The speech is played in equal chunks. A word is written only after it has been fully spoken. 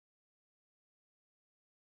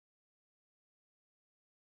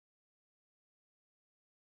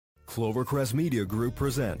Clovercrest Media Group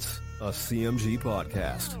presents a CMG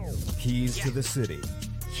podcast. Keys to the City.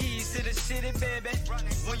 Keys to the city, baby.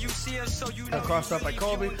 When you see us, so you know. Crossed up by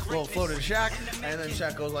Kobe, little floater to Shaq, and then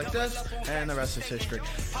Shaq goes like this, and the rest is history.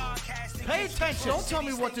 Pay attention. Don't tell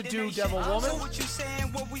me what to do, devil woman. But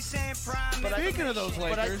speaking of those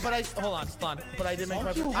Lakers, hold on. But I didn't make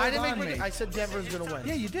my. I said Denver's gonna win.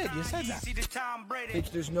 Yeah, you did. You said that.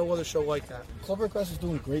 There's no other show like that. Clovercrest is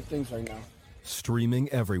doing great things right now. Streaming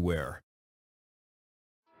everywhere.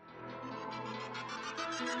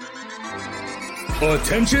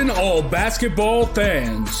 Attention all basketball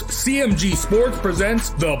fans. CMG Sports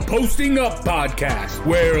presents the Posting Up Podcast,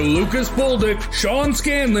 where Lucas Boldick, Sean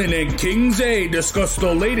Scanlon, and King Zay discuss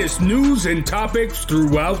the latest news and topics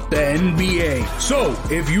throughout the NBA. So,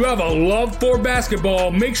 if you have a love for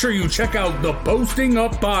basketball, make sure you check out the Posting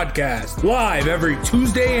Up Podcast, live every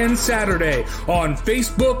Tuesday and Saturday on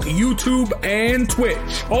Facebook, YouTube, and Twitch.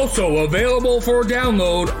 Also available for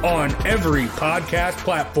download on every podcast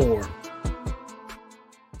platform.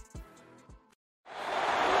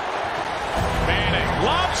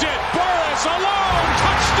 Lobs it, Burris alone,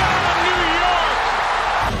 touchdown, New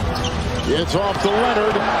York! It's off to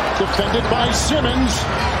Leonard, defended by Simmons.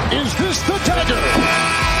 Is this the dagger?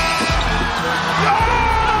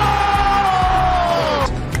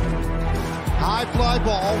 High fly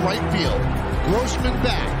ball, right field. Grossman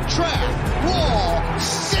back, track, wall,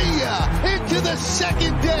 see ya! Into the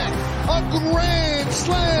second deck. A grand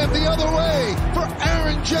slam the other way for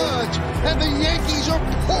Aaron Judge, and the Yankees are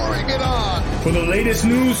pouring it on. For the latest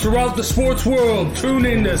news throughout the sports world, tune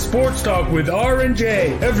in to Sports Talk with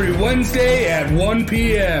R&J every Wednesday at 1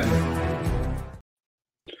 p.m.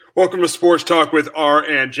 Welcome to Sports Talk with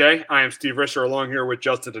R&J. I am Steve Risser, along here with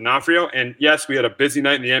Justin D'Onofrio. And yes, we had a busy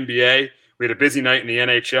night in the NBA. We had a busy night in the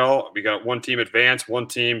NHL. We got one team advanced. One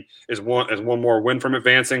team is one more win from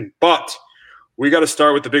advancing. But we got to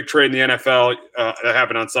start with the big trade in the NFL that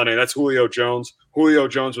happened on Sunday. That's Julio Jones. Julio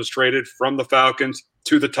Jones was traded from the Falcons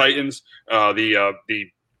to the Titans. The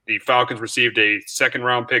Falcons received a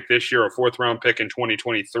second-round pick this year, a fourth-round pick in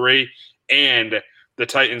 2023, and the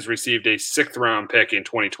Titans received a sixth-round pick in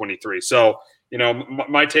 2023. So, you know,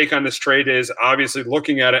 my take on this trade is obviously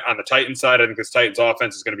looking at it on the Titans side. I think this Titans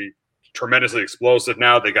offense is going to be tremendously explosive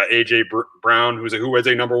now. They got A.J. Brown, who is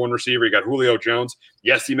a number one receiver. You got Julio Jones.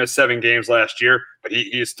 Yes, he missed 7 games last year, but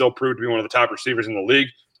he is still proved to be one of the top receivers in the league.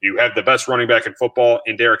 You have the best running back in football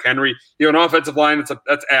in Derrick Henry. You know, an offensive line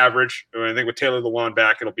that's average. I think with Taylor Lewan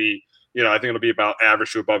back, it'll be, I think it'll be about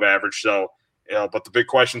average to above average. So, but the big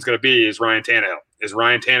question is going to be, is Ryan Tannehill? Is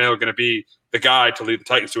Ryan Tannehill going to be the guy to lead the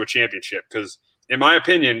Titans to a championship? Because in my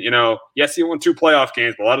opinion, yes, he won 2 playoff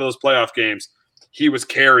games, but a lot of those playoff games, he was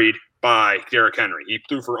carried by Derrick Henry. He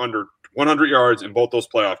threw for under 100 yards in both those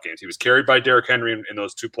playoff games. He was carried by Derrick Henry in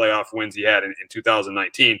those 2 playoff wins he had in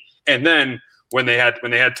 2019. And then when they had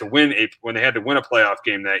to win a playoff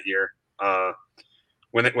game that year,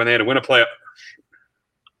 when they had to win a playoff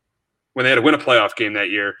game that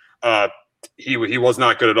year, he was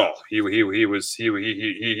not good at all. I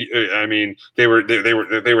mean, they were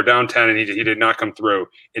down 10 and he did not come through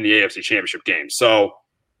in the AFC Championship game. So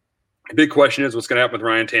the big question is what's going to happen with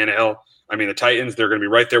Ryan Tannehill. I mean, the Titans, they're going to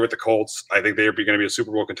be right there with the Colts. I think they're going to be a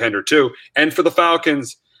Super Bowl contender too. And for the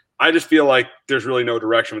Falcons, I just feel like there's really no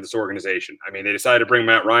direction with this organization. I mean, they decided to bring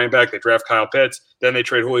Matt Ryan back. They draft Kyle Pitts. Then they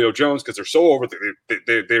trade Julio Jones because they're so over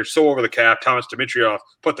the cap. Thomas Dimitroff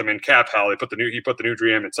put them in cap hell. He put the new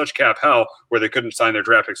GM in such cap hell where they couldn't sign their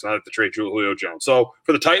draft picks. So now they have to trade Julio Jones. So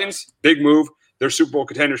for the Titans, big move. They're Super Bowl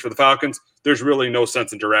contenders. For the Falcons, there's really no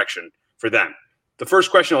sense in direction for them. The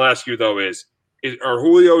first question I'll ask you, though, is are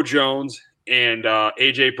Julio Jones and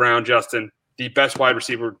A.J. Brown, Justin, the best wide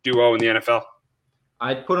receiver duo in the NFL?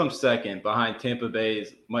 I'd put them second behind Tampa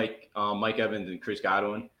Bay's Mike Evans and Chris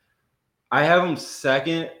Godwin. I have them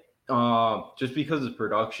second just because of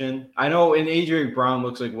production. I know, and A.J. Brown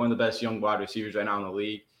looks like one of the best young wide receivers right now in the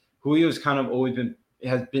league. Julio's kind of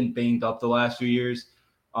has been banged up the last few years.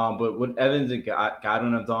 But what Evans and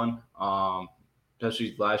Godwin have done,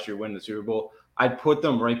 especially last year winning the Super Bowl, I'd put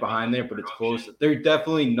them right behind there, but it's close. They're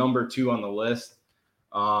definitely number 2 on the list.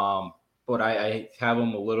 But I have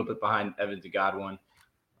them a little bit behind Evans and Godwin.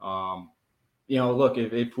 Look,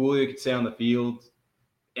 if Julio could stay on the field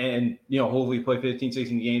and, hopefully play 15,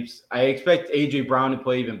 16 games, I expect A.J. Brown to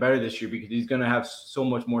play even better this year because he's going to have so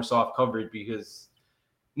much more soft coverage because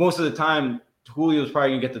most of the time Julio's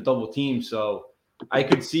probably going to get the double team. So I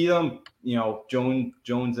could see them,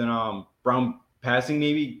 Jones and Brown passing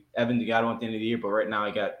maybe Evans and Godwin at the end of the year, but right now I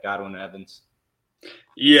got Godwin and Evans.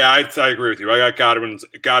 Yeah, I agree with you. I got Godwin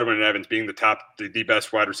and Evans being the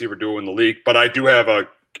best wide receiver duo in the league. But I do have a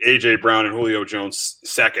A.J. Brown and Julio Jones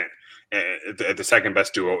second, at the second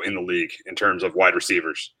best duo in the league in terms of wide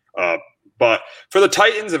receivers. But for the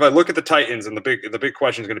Titans, if I look at the Titans, and the big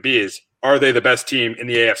question is going to be is, are they the best team in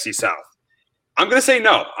the AFC South? I'm going to say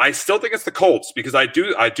no. I still think it's the Colts because I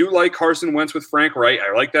do like Carson Wentz with Frank Wright.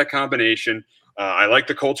 I like that combination. I like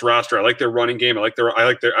the Colts roster. I like their running game. I like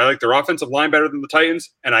their offensive line better than the Titans,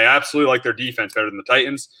 and I absolutely like their defense better than the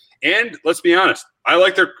Titans. And let's be honest, I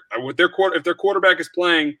like if their quarterback is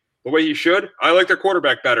playing the way he should, I like their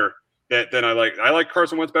quarterback better than I like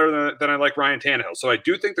Carson Wentz better than I like Ryan Tannehill. So I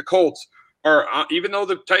do think the Colts are, even though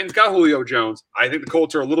the Titans got Julio Jones, I think the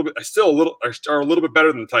Colts are a little bit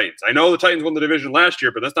better than the Titans. I know the Titans won the division last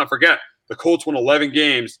year, but let's not forget the Colts won 11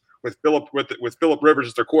 games with Philip Rivers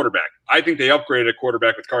as their quarterback. I think they upgraded a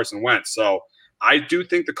quarterback with Carson Wentz. So I do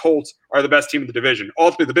think the Colts are the best team in the division.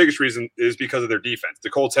 Ultimately, the biggest reason is because of their defense. The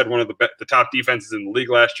Colts had one of the top defenses in the league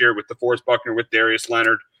last year with DeForest Buckner, with Darius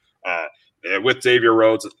Leonard, with Xavier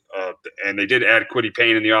Rhodes, and they did add Kwity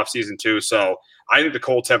Paye in the offseason too. So I think the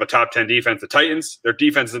Colts have a top 10 defense. The Titans, their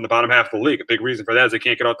defense is in the bottom half of the league. A big reason for that is they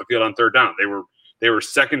can't get off the field on third down. They were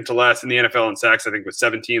second to last in the NFL in sacks, I think, with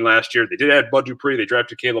 17 last year. They did add Bud Dupree. They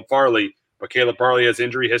drafted Caleb Farley, but Caleb Farley has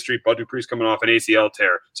injury history. Bud Dupree's coming off an ACL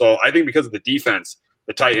tear. So I think because of the defense,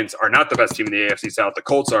 the Titans are not the best team in the AFC South. The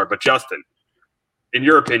Colts are. But Justin, in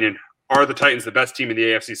your opinion, are the Titans the best team in the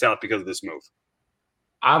AFC South because of this move?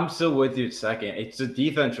 I'm still with you second. It's the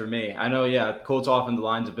defense for me. I know, Colts offensive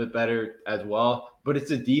line's a bit better as well, but it's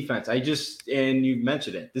the defense. And you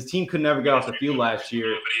mentioned it. This team could never get off the field last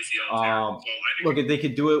year. Look, if they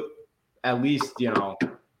could do it at least,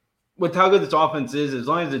 with how good this offense is, as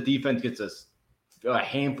long as the defense gets a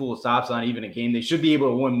handful of stops on even a game, they should be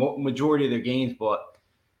able to win majority of their games. But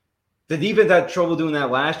the defense had trouble doing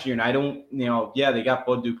that last year, and I don't, they got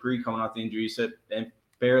Bud Dupree coming off the injury, and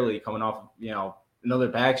barely coming off, another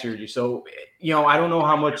back surgery. So, I don't know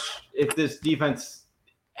how much, if this defense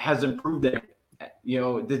has improved there.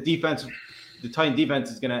 The Titan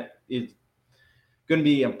defense is gonna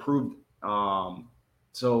be improved.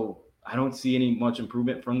 So I don't see any much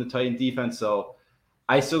improvement from the Titan defense. So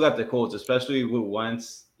I still got the Colts, especially with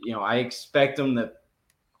Wentz. I expect them to,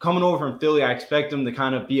 coming over from Philly, I expect him to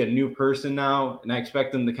kind of be a new person now, and I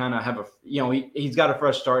expect him to kind of have he's got a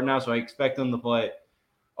fresh start now, so I expect him to play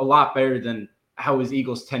a lot better than how his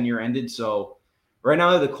Eagles' tenure ended. So right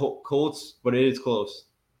now the Colts, but it is close.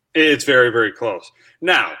 It's very, very close.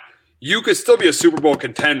 Now, you could still be a Super Bowl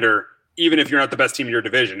contender even if you're not the best team in your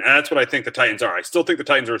division. And that's what I think the Titans are. I still think the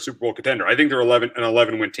Titans are a Super Bowl contender. I think they're an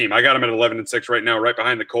 11-win team. I got them at 11-6 right now, right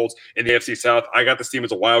behind the Colts in the AFC South. I got this team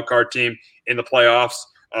as a wild card team in the playoffs.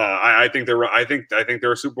 I think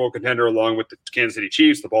they're a Super Bowl contender along with the Kansas City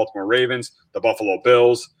Chiefs, the Baltimore Ravens, the Buffalo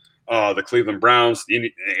Bills, the Cleveland Browns,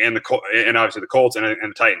 and obviously the Colts and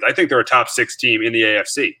the Titans. I think they're a top 6 team in the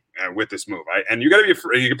AFC with this move. And you got to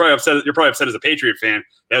be. You're probably upset as a Patriot fan.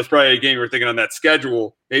 That was probably a game you were thinking on that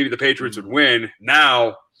schedule. Maybe the Patriots would win.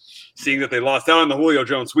 Now, seeing that they lost out on the Julio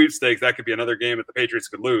Jones sweepstakes, that could be another game that the Patriots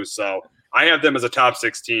could lose. So I have them as a top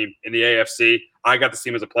 6 team in the AFC. I got this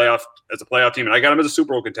team as a playoff team, and I got them as a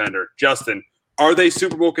Super Bowl contender. Justin, are they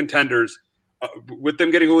Super Bowl contenders? With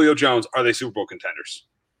them getting Julio Jones, are they Super Bowl contenders?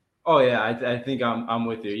 Oh yeah, I think I'm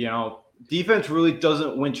with you. Defense really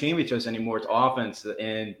doesn't win championships anymore. It's offense,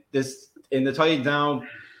 and the Titans now,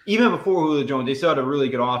 even before Julio Jones, they still had a really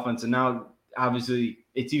good offense, and now obviously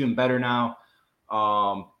it's even better now.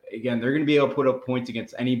 Again, they're going to be able to put up points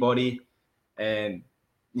against anybody, and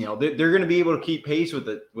they're going to be able to keep pace with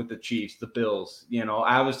the Chiefs, the Bills.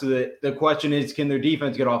 Obviously the question is, can their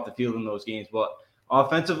defense get off the field in those games? But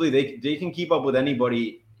offensively, they can keep up with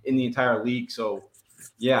anybody in the entire league. So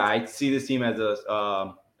yeah, I see this team as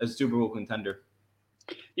a Super Bowl contender.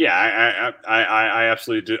 Yeah, I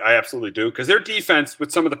absolutely do. I absolutely do, because their defense,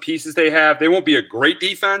 with some of the pieces they have, they won't be a great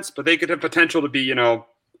defense, but they could have potential to be,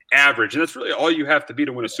 average. And that's really all you have to be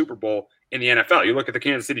to win a Super Bowl in the NFL. You look at the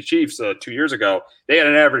Kansas City Chiefs 2 years ago; they had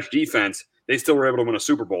an average defense. They still were able to win a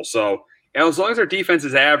Super Bowl. So, as long as their defense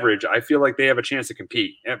is average, I feel like they have a chance to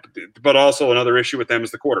compete. But also another issue with them is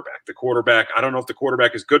the quarterback. The quarterback, I don't know if the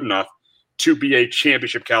quarterback is good enough to be a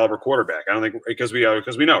championship caliber quarterback. I don't think, because we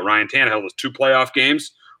know Ryan Tannehill was 2 playoff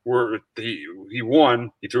games where he won.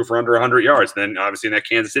 He threw for under 100 yards. Then obviously in that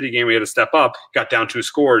Kansas City game, we had to step up, got down 2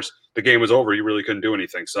 scores. The game was over. He really couldn't do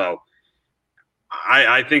anything. So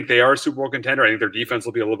I think they are a Super Bowl contender. I think their defense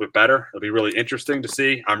will be a little bit better. It'll be really interesting to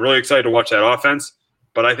see. I'm really excited to watch that offense.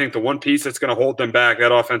 But I think the one piece that's going to hold them back,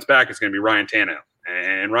 that offense back, is going to be Ryan Tannehill.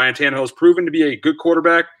 And Ryan Tannehill has proven to be a good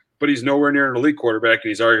quarterback, but he's nowhere near an elite quarterback, and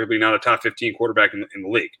he's arguably not a top 15 quarterback in the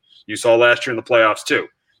league. You saw last year in the playoffs too.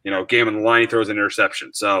 game on the line, he throws an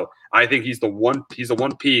interception. So I think he's the one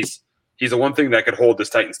piece. He's the one thing that could hold this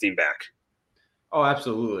Titans team back. Oh,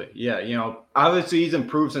 absolutely. Yeah. Obviously he's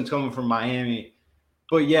improved since coming from Miami.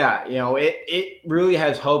 But yeah, it really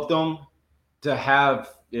has helped them to help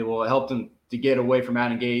them to get away from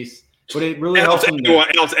Adam Gase. But it really helps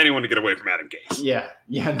anyone to get away from Adam Gase.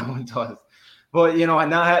 Yeah, no one does. But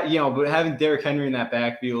but having Derrick Henry in that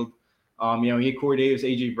backfield, he had Corey Davis,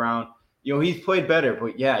 AJ Brown. He's played better,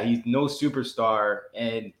 but yeah, he's no superstar.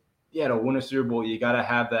 And to win a Super Bowl, you got to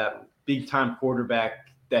have that big time quarterback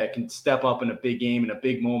that can step up in a big game in a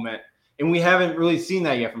big moment. And we haven't really seen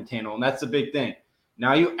that yet from Tannehill, and that's the big thing.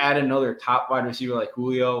 Now you add another top wide receiver like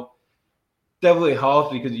Julio. Definitely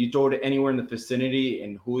helps because you throw it anywhere in the vicinity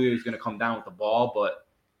and Julio is going to come down with the ball. But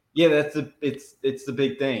yeah, it's the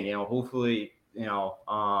big thing. Hopefully,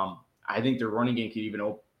 I think their running game could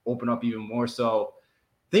even open up even more. So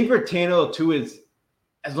I think for Tannehill too is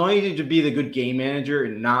as long as you can be the good game manager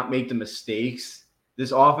and not make the mistakes,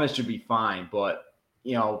 this offense should be fine. But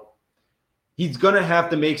he's going to have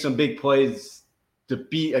to make some big plays to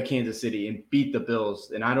beat a Kansas City and beat the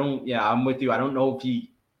Bills. And I'm with you. I don't know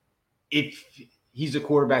if he's a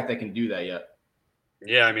quarterback that can do that yet.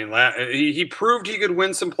 Yeah, I mean, he proved he could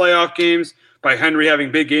win some playoff games by Henry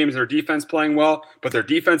having big games and their defense playing well, but their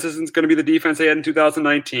defense isn't going to be the defense they had in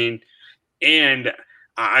 2019. And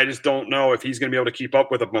I just don't know if he's going to be able to keep up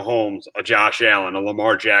with a Mahomes, a Josh Allen, a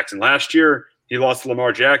Lamar Jackson. Last year, he lost to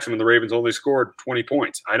Lamar Jackson when the Ravens only scored 20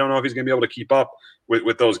 points. I don't know if he's going to be able to keep up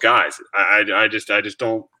with those guys. I just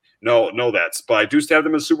don't know that. But I do have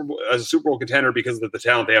them as a Super Bowl contender because of the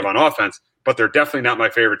talent they have on offense. But they're definitely not my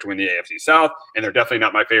favorite to win the AFC South, and they're definitely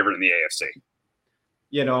not my favorite in the AFC.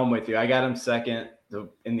 I'm with you. I got them second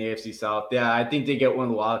in the AFC South. Yeah, I think they get one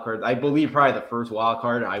of the wild cards. I believe probably the first wild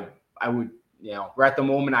card. I would, right at the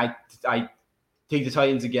moment, I take the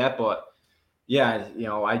Titans to get. But yeah,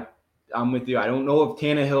 I'm with you. I don't know if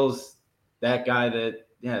Tannehill's that guy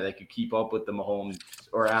that could keep up with the Mahomes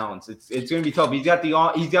or Allens. It's going to be tough. He's got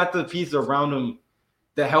the pieces around him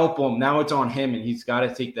to help him. Now it's on him, and he's got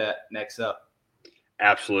to take that next step.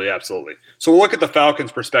 Absolutely. So we'll look at the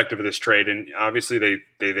Falcons' perspective of this trade, and obviously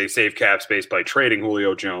they save cap space by trading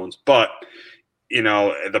Julio Jones. But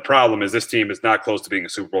the problem is this team is not close to being a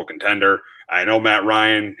Super Bowl contender. I know Matt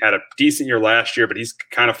Ryan had a decent year last year, but he's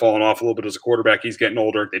kind of fallen off a little bit as a quarterback. He's getting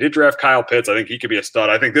older. They did draft Kyle Pitts. I think he could be a stud.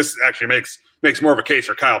 I think this actually makes more of a case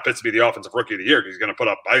for Kyle Pitts to be the offensive rookie of the year because he's going to put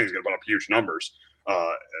up huge numbers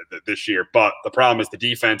this year. But the problem is the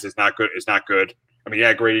defense is not good. I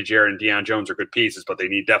mean, Grady Jarrett and Deion Jones are good pieces, but they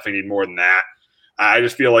definitely need more than that. I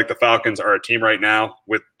just feel like the Falcons are a team right now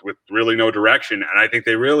with really no direction, and I think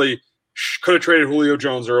they really could have traded Julio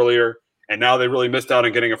Jones earlier. And now they really missed out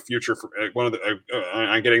on getting a future for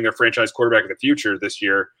on getting their franchise quarterback of the future this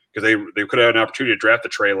year because they could have had an opportunity to draft the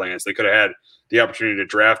Trey Lance. They could have had the opportunity to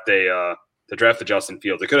draft the Justin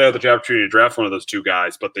Fields. They could have had the opportunity to draft one of those two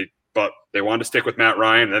guys, but they wanted to stick with Matt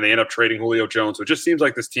Ryan. And then they end up trading Julio Jones. So it just seems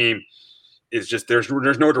like this team is just there's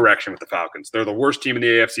no direction with the Falcons. They're the worst team in the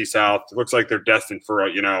AFC South. It looks like they're destined for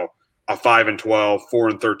a 5-12,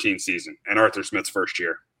 4-13 season and Arthur Smith's first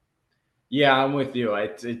year. Yeah, I'm with you.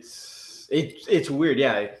 It's weird,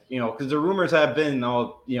 yeah. Because the rumors have been,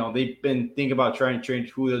 they've been thinking about trying to trade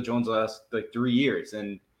Julio Jones the last 3 years,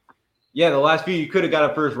 and yeah, the last few you could have got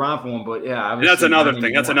a first round for him, but yeah, that's another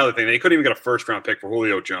thing. That's another thing. They couldn't even get a first round pick for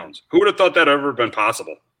Julio Jones. Who would have thought that ever been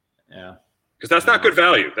possible? Yeah, because that's not good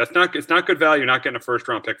value. It's not good value not getting a first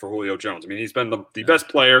round pick for Julio Jones. I mean, he's been the best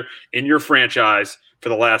player in your franchise for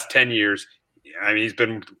the last 10 years. I mean, he's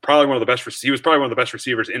been probably one of the best. He was probably one of the best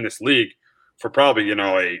receivers in this league for probably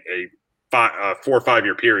a 4 or 5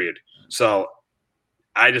 year period. So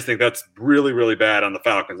I just think that's really, really bad on the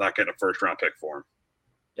Falcons not getting a first round pick for him.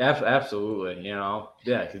 Absolutely, yeah,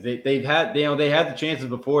 because they've had they had the chances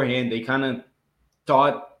beforehand. They kind of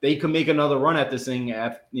thought they could make another run at this thing.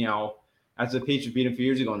 After the Patriots beat them a few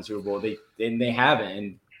years ago in the Super Bowl, they haven't.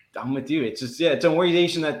 And I'm with you. It's just it's an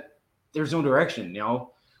organization that there's no direction.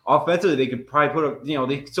 Offensively they could probably put up.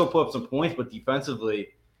 They could still put up some points, but defensively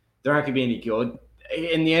they're not going to be any good.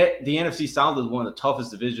 And the NFC South is one of the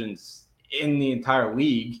toughest divisions in the entire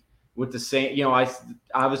league. With the Saints,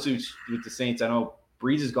 obviously with the Saints, I know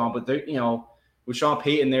Breeze is gone, but they're with Sean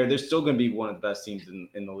Payton there, they're still going to be one of the best teams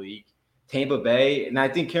in the league. Tampa Bay, and I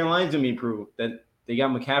think Carolina's going to be improved. That they got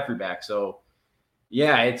McCaffrey back, so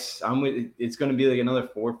yeah, it's going to be like another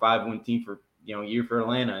 4 or 5 win team for year for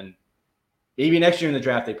Atlanta, and maybe next year in the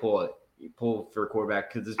draft they pull for a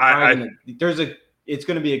quarterback because it's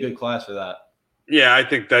going to be a good class for that. Yeah, I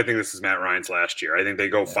think this is Matt Ryan's last year. I think they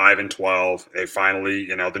go 5-12. They finally,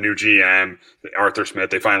 the new GM, Arthur Smith,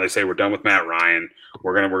 they finally say we're done with Matt Ryan.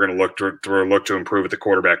 We're gonna look to improve at the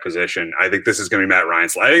quarterback position. I think this is gonna be Matt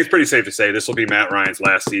Ryan's. I think it's pretty safe to say this will be Matt Ryan's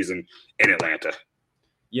last season in Atlanta.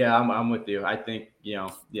 Yeah, I'm with you. I think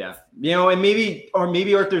and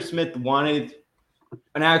maybe Arthur Smith wanted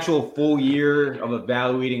an actual full year of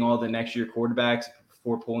evaluating all the next year quarterbacks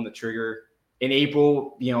before pulling the trigger. In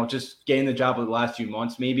April, just getting the job of the last few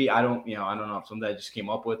months, maybe. I don't know if something I just came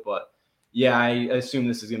up with, but yeah, I assume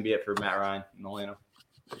this is going to be it for Matt Ryan in Atlanta.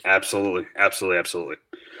 Absolutely.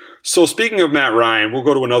 So speaking of Matt Ryan, we'll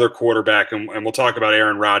go to another quarterback and we'll talk about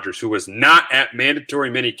Aaron Rodgers, who was not at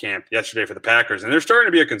mandatory minicamp yesterday for the Packers. And there's starting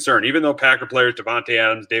to be a concern, even though Packer players Devontae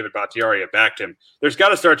Adams, David Bakhtiari have backed him. There's got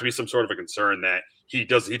to start to be some sort of a concern that he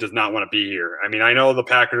does not want to be here. I mean, I know the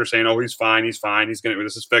Packers are saying, "Oh, he's fine. This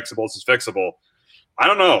is fixable." I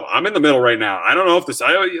don't know. I'm in the middle right now. I don't know if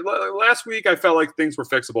last week I felt like things were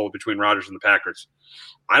fixable between Rodgers and the Packers.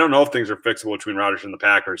 I don't know if things are fixable between Rodgers and the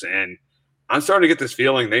Packers, and I'm starting to get this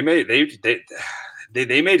feeling they may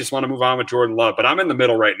just want to move on with Jordan Love. But I'm in the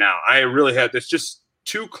middle right now. I really have. It's just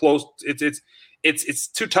too close. It's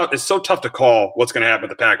too tough. It's so tough to call what's going to happen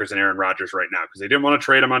with the Packers and Aaron Rodgers right now because they didn't want to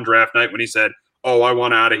trade him on draft night when he said, "Oh, I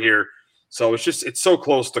want out of here." So it's so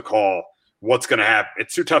close to call what's going to happen.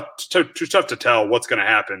 It's too tough to tell what's going to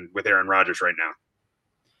happen with Aaron Rodgers right now.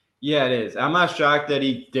 Yeah, it is. I'm not shocked that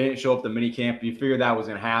he didn't show up to minicamp. You figured that was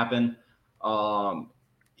going to happen.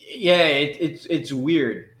 Yeah, it's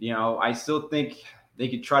weird. I still think they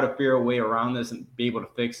could try to figure a way around this and be able to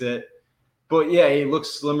fix it. But yeah, he looks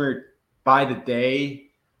slimmer by the day.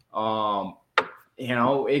 Because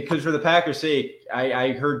for the Packers' sake,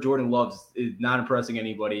 I heard Jordan Love is not impressing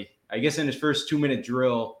anybody. I guess in his first 2-minute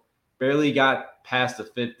drill, barely got past the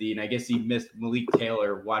 50, and I guess he missed Malik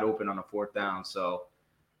Taylor wide open on a 4th down. So,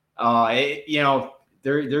 they're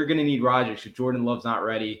going to need Rodgers because Jordan Love's not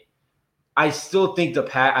ready. I still think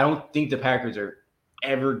I don't think the Packers are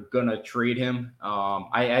ever going to trade him.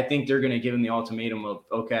 I think they're going to give him the ultimatum of,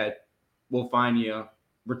 okay, we'll find you,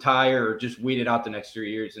 retire, or just wait it out the next 3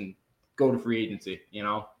 years and go to free agency.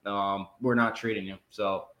 We're not trading you.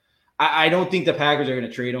 So I don't think the Packers are going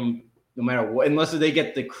to trade him no matter what, unless they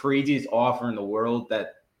get the craziest offer in the world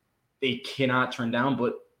that they cannot turn down.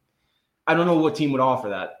 But I don't know what team would offer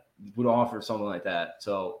something like that.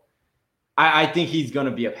 So I think he's going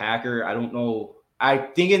to be a Packer. I don't know. I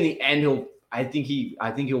think in the end he'll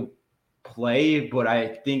play, but I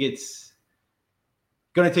think it's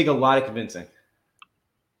going to take a lot of convincing.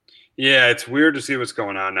 Yeah, it's weird to see what's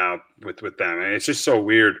going on now with them. I mean, it's just so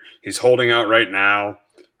weird. He's holding out right now.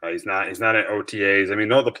 He's not at OTAs. I mean,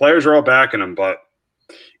 no, the players are all backing him, but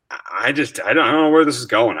I don't know where this is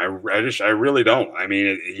going. I really don't. I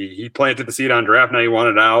mean, he planted the seed on draft. Now he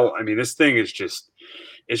wanted out. I mean, this thing is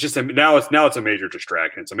now it's a major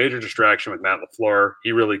distraction. It's a major distraction with Matt LaFleur.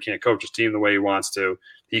 He really can't coach his team the way he wants to.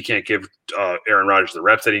 He can't give Aaron Rodgers the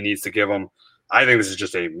reps that he needs to give him. I think this is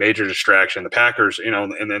just a major distraction. The Packers,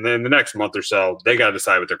 and then in the next month or so, they got to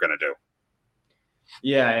decide what they're going to do.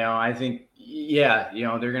 Yeah, I think, they're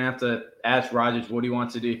going to have to ask Rodgers what he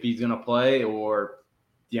wants to do, if he's going to play or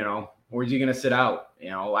is he going to sit out?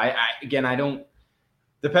 The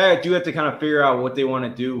Packers do have to kind of figure out what they want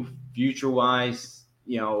to do future-wise.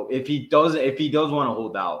 If he does want to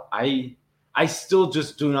hold out, I still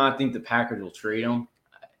just do not think the Packers will trade him.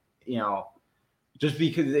 Just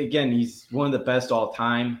because, again, he's one of the best all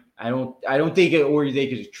time. I don't think an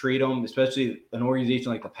organization could trade him, especially an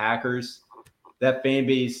organization like the Packers. That fan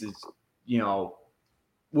base is,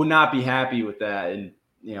 would not be happy with that. And,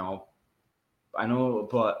 I know,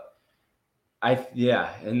 but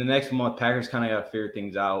in the next month, Packers kind of got to figure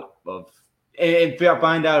things out and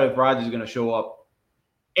find out if Rodgers is going to show up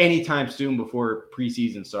anytime soon before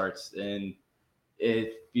preseason starts. And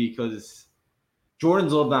because Jordan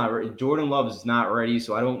Love is not ready,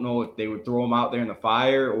 so I don't know if they would throw him out there in the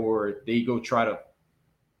fire or they go try to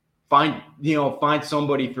find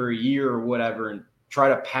somebody for a year or whatever and try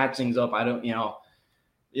to patch things up. I don't,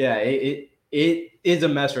 it is a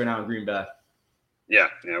mess right now in Green Bay. Yeah,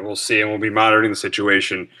 we'll see, and we'll be monitoring the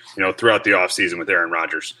situation, throughout the offseason with Aaron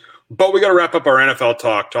Rodgers. But we got to wrap up our NFL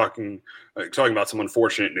talk, talking about some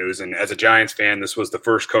unfortunate news. And as a Giants fan, this was the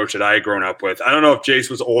first coach that I had grown up with. I don't know if Jace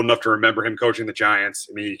was old enough to remember him coaching the Giants.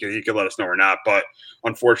 I mean, he could let us know or not. But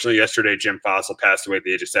unfortunately, yesterday, Jim Fassel passed away at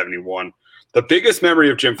the age of 71. The biggest memory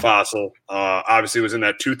of Jim Fassel, obviously, was in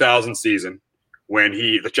that 2000 season when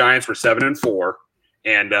the Giants were 7-4,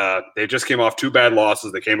 and they just came off 2 bad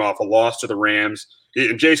losses. They came off a loss to the Rams.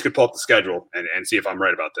 And Jace could pull up the schedule and see if I'm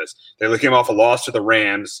right about this. They came off a loss to the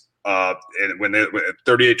Rams, and when they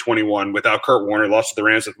 38-21 without Kurt Warner, lost to the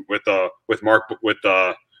Rams with a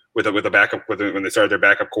backup when they started their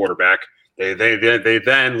backup quarterback. They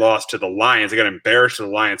then lost to the Lions. They got embarrassed to the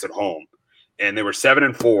Lions at home, and they were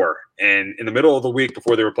 7-4. And in the middle of the week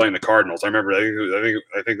before they were playing the Cardinals, I remember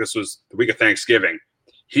I think this was the week of Thanksgiving.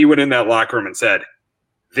 He went in that locker room and said,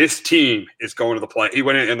 "This team is going to the play." He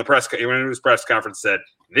went into his press conference and said,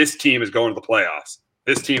 "This team is going to the playoffs.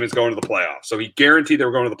 This team is going to the playoffs." So he guaranteed they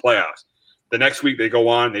were going to the playoffs. The next week they go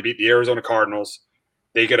on, they beat the Arizona Cardinals.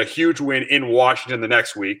 They get a huge win in Washington the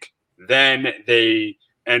next week. Then they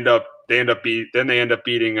end up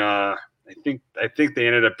beating I think they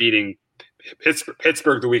ended up beating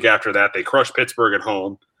Pittsburgh the week after that. They crushed Pittsburgh at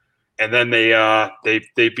home. And then they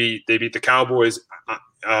beat the Cowboys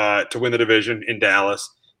to win the division in Dallas.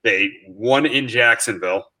 They won in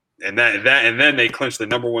Jacksonville, and then they clinched the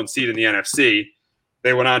number 1 seed in the NFC.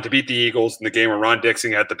 They went on to beat the Eagles in the game where Ron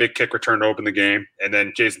Dixon had the big kick return to open the game, and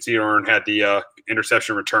then Jason Sehorn had the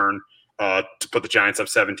interception return to put the Giants up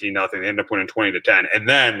 17-0. They ended up winning 20-10, and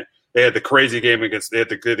then they had the crazy game against the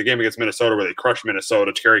game against Minnesota where they crushed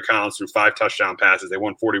Minnesota. Kerry Collins threw 5 touchdown passes. They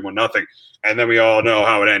won 41-0. And then we all know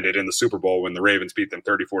how it ended in the Super Bowl when the Ravens beat them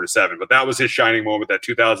 34-7. But that was his shining moment, that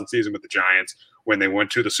 2000 season with the Giants when they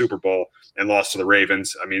went to the Super Bowl and lost to the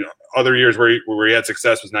Ravens. I mean, other years where he had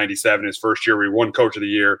success was 97, his first year where he won Coach of the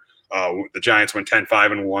Year. The Giants went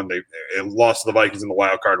 10-5-1. They lost to the Vikings in the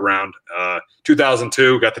wild card round.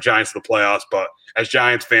 2002 got the Giants to the playoffs, but as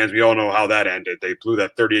Giants fans, we all know how that ended. They blew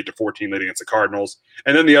that 38-14 lead against the Cardinals.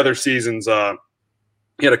 And then the other seasons,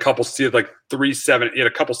 he had a couple 3-7. He had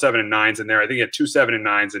a couple 7-9s in there. I think he had 2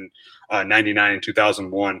 7-9s in 99 and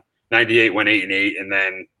 2001. 98 went 8-8, and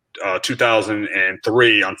then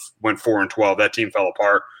 2003 went 4-12. That team fell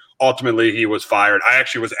apart. Ultimately, he was fired. I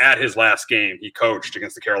actually was at his last game. He coached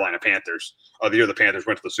against the Carolina Panthers. The year the Panthers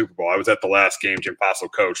went to the Super Bowl. I was at the last game Jim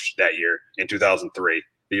Fassel coached that year in 2003.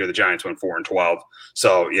 The year the Giants went 4-12.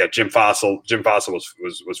 So yeah, Jim Fassel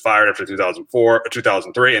was fired after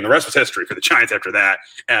 2003, and the rest was history for the Giants after that.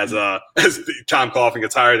 As Tom Coughlin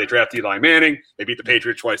gets hired, they draft Eli Manning. They beat the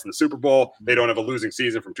Patriots twice in the Super Bowl. They don't have a losing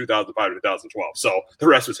season from 2005 to 2012. So the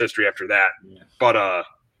rest was history after that. Yeah. But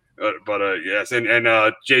yes, and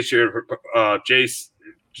Jace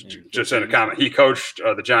just sent a comment. He coached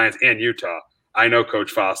the Giants and Utah. I know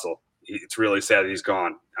Coach Fassel. It's really sad that he's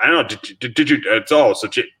gone. I don't know. Did you? It's all so.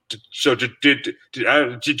 Jace,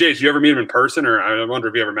 you ever meet him in person, or I wonder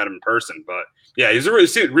if you ever met him in person? But yeah, he's a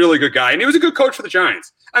really good guy, and he was a good coach for the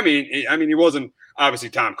Giants. I mean, he wasn't obviously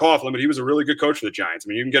Tom Coughlin, but he was a really good coach for the Giants. I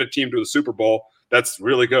mean, you can get a team to the Super Bowl. That's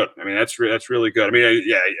really good. I mean, that's really good. I mean,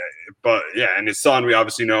 and his son, we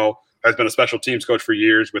obviously know, has been a special teams coach for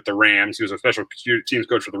years with the Rams. He was a special teams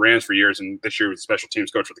coach for the Rams for years, and this year he was a special teams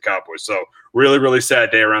coach for the Cowboys. So really, really sad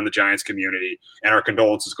day around the Giants community, and our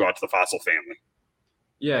condolences go out to the Fassel family.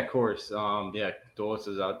 Yeah, of course.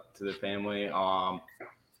 Condolences out to the family.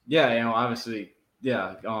 Obviously,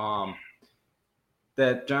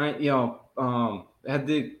 that Giant, had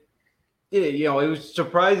the, it was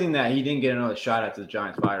surprising that he didn't get another shot after the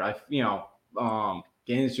Giants fired.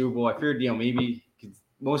 Getting the Super Bowl, I figured, maybe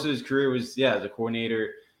most of his career was, as a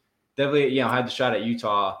coordinator. Definitely, had the shot at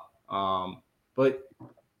Utah. But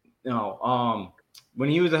when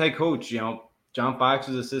he was a head coach, John Fox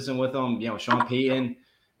was assistant with him, Sean Payton,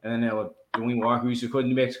 and then Dwayne Walker used to coach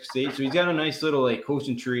New Mexico State. So he's got a nice little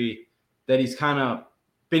coaching tree that he's kind of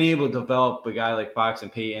been able to develop a guy like Fox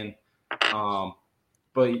and Payton. Kind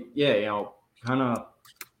of, an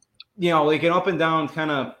up and down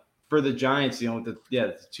kind of for the Giants, the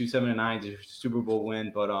 2 7-9 Super Bowl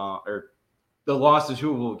win, but or the loss to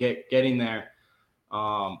Super Bowl getting there.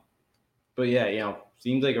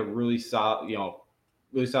 Seems like a really solid,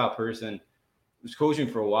 person. Was coaching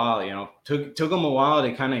for a while, took him a while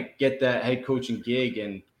to kind of get that head coaching gig,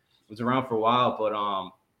 and was around for a while. But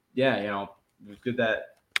it was good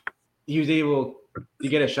that he was able to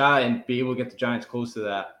get a shot and be able to get the Giants close to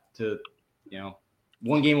that,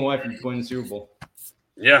 one game away from winning the Super Bowl.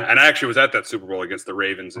 Yeah, and I actually was at that Super Bowl against the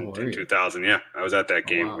Ravens in 2000. Yeah, I was at that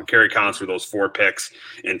game. Wow. Kerry Collins threw those 4 picks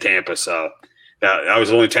in Tampa. So I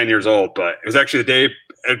was only 10 years old, but it was actually the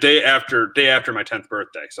day after my 10th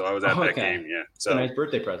birthday. So I was at that game. Yeah, so a nice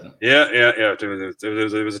birthday present. Yeah.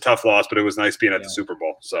 It was a tough loss, but it was nice being at the Super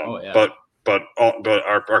Bowl. So, but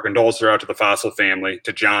our condolences are out to the Fassel family,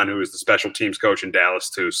 to John, who is the special teams coach in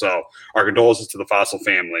Dallas too. So our condolences to the Fassel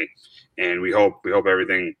family, and we hope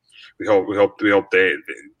everything. We hope they're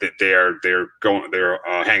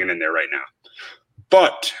hanging in there right now.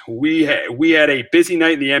 But we had a busy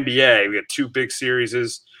night in the NBA. We had 2 big series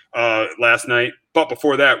last night. But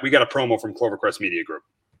before that, we got a promo from Clovercrest Media Group.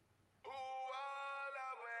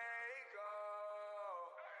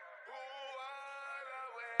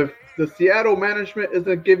 If the Seattle management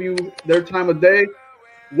isn't give you their time of day,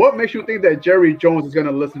 what makes you think that Jerry Jones is going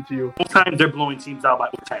to listen to you? Most times they're blowing teams out by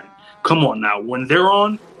 10. Come on now. When they're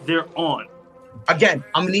on, they're on. Again,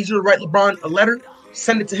 I'm going to need you to write LeBron a letter,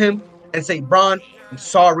 send it to him, and say, Bron, I'm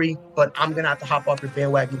sorry, but I'm going to have to hop off your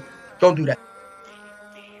bandwagon. Don't do that.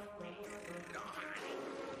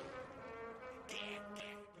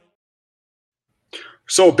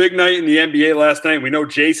 So big night in the NBA last night. We know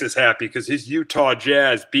Jace is happy because his Utah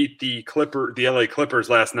Jazz beat the LA Clippers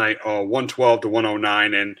last night,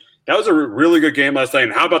 112-109, and that was a really good game last night.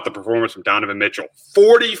 And how about the performance from Donovan Mitchell?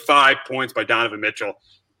 45 points by Donovan Mitchell.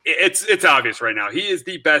 It's obvious right now. He is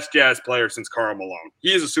the best Jazz player since Karl Malone.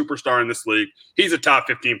 He is a superstar in this league. He's a top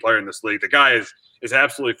 15 player in this league. The guy is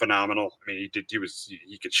absolutely phenomenal. I mean, he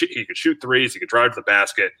could shoot threes. He could drive to the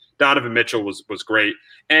basket. Donovan Mitchell was great.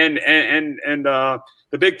 And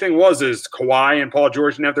the big thing was Kawhi and Paul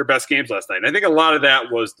George didn't have their best games last night. And I think a lot of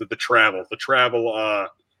that was the travel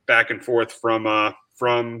back and forth from all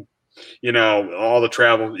the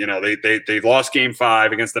travel. They lost Game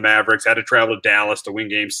 5 against the Mavericks, had to travel to Dallas to win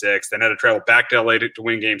Game 6, then had to travel back to LA to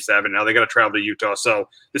win Game 7. Now they got to travel to Utah. So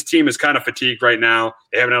this team is kind of fatigued right now.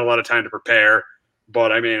 They haven't had a lot of time to prepare.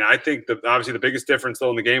 But, I mean, I think obviously the biggest difference,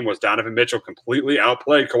 though, in the game was Donovan Mitchell completely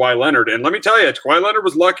outplayed Kawhi Leonard. And let me tell you, Kawhi Leonard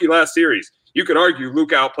was lucky last series. You could argue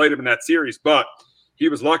Luka outplayed him in that series, but he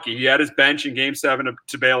was lucky. He had his bench in Game 7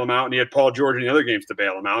 to bail him out, and he had Paul George in the other games to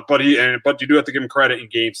bail him out. But you do have to give him credit in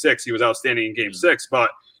Game 6. He was outstanding in Game 6.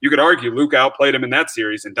 But you could argue Luka outplayed him in that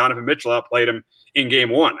series, and Donovan Mitchell outplayed him in Game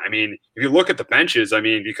 1. I mean, if you look at the benches,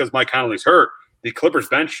 because Mike Conley's hurt, the Clippers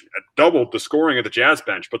bench doubled the scoring of the Jazz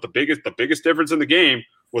bench. But the biggest difference in the game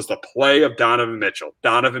was the play of Donovan Mitchell.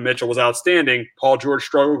 Donovan Mitchell was outstanding. Paul George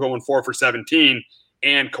struggled going 4 for 17.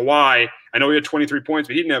 And Kawhi, I know he had 23 points,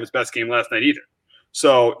 but he didn't have his best game last night either.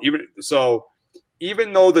 So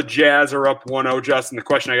even though the Jazz are up 1-0, Justin, the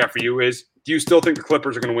question I got for you is, do you still think the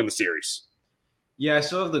Clippers are going to win the series? Yeah, I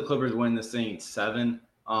still have the Clippers win this thing 7.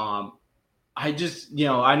 I just,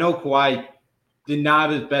 I know Kawhi did not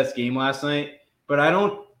have his best game last night, but I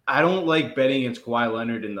don't like betting against Kawhi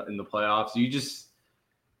Leonard in the playoffs. You just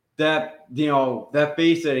that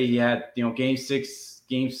face that he had, Game 6,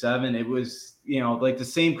 Game 7, it was, like the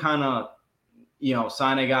same kind of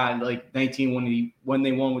sign I got like 19 when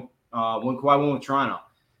they won with when Kawhi won with Toronto.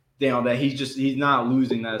 That he's not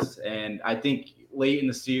losing this, and I think late in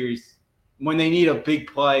the series when they need a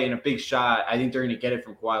big play and a big shot, I think they're going to get it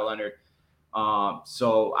from Kawhi Leonard.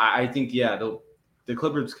 So I think the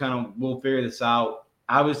Clippers kind of will figure this out.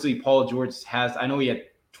 Obviously, Paul George I know he had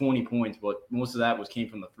 20 points, but most of that came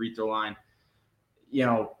from the free throw line.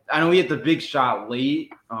 I know he hit the big shot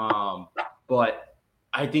late, but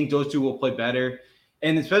I think those two will play better.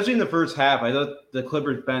 And especially in the first half, I thought the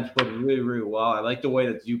Clippers bench played really, really well. I like the way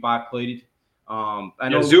that Zubac played. I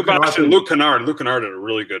know Zubac and Luke Kennard. Luke Kennard had a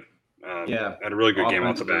really good, had a really good game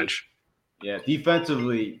off the bench. Yeah,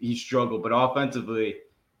 defensively he struggled, but offensively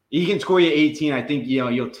he can score you 18. I think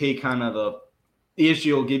you'll take kind of the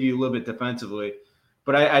issue will give you a little bit defensively,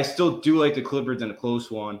 but I still do like the Clippers in a close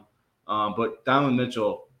one. But Donovan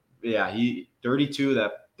Mitchell, he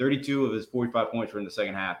 32 of his 45 points were in the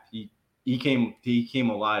second half. He came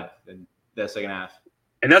alive in that second half.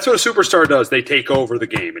 And that's what a superstar does. They take over the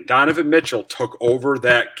game. And Donovan Mitchell took over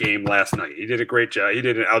that game last night. He did a great job. He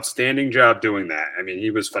did an outstanding job doing that. I mean,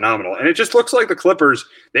 he was phenomenal. And it just looks like the Clippers,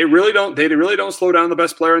 they really don't slow down the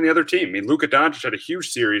best player on the other team. I mean, Luka Doncic had a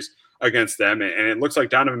huge series against them, and it looks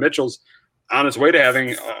like Donovan Mitchell's on his way to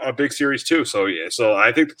having a big series too. So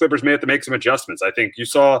I think the Clippers may have to make some adjustments. I think you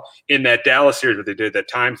saw in that Dallas series what they did. At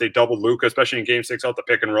times they doubled Luka, especially in Game 6 out the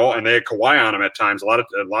pick and roll, and they had Kawhi on him at times. A lot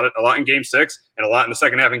in Game 6 and a lot in the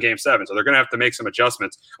second half in Game 7. So they're going to have to make some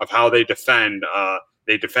adjustments of how they defend.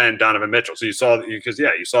 They defend Donovan Mitchell. So you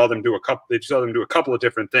saw them do a couple of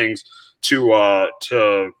different things to Luka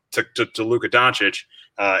Doncic,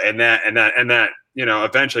 and that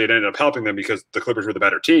eventually it ended up helping them because the Clippers were the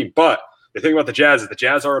better team, but. The thing about the Jazz is the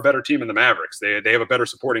Jazz are a better team than the Mavericks. They have a better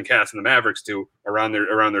supporting cast than the Mavericks do around their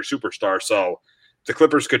superstar. So the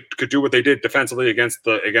Clippers could do what they did defensively against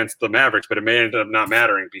the Mavericks, but it may end up not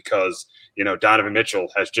mattering because Donovan Mitchell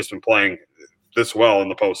has just been playing this well in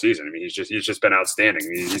the postseason. I mean, he's just been outstanding.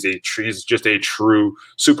 He's just a true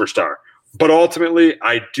superstar. But ultimately,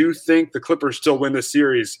 I do think the Clippers still win this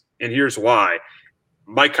series, and here's why.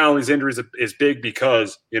 Mike Conley's injury is big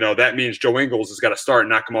because, that means Joe Ingles has got to start and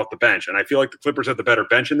knock him off the bench. And I feel like the Clippers have the better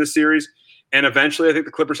bench in this series. And eventually I think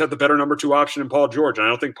the Clippers have the better number 2 option in Paul George. And I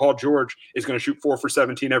don't think Paul George is going to shoot 4 for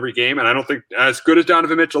 17 every game. And I don't think, as good as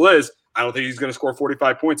Donovan Mitchell is, I don't think he's going to score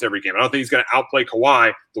 45 points every game. I don't think he's going to outplay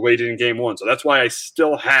Kawhi the way he did in game 1. So that's why I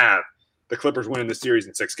still have the Clippers winning this series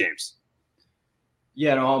in 6 games.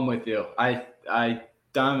 Yeah, no, I'm with you. I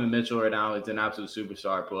Donovan Mitchell right now is an absolute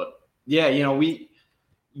superstar. But, yeah, we've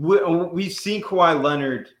seen Kawhi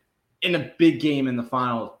Leonard in a big game in the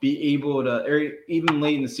finals be able to, or even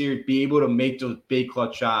late in the series, be able to make those big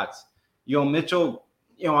clutch shots. Mitchell,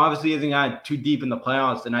 obviously hasn't gotten too deep in the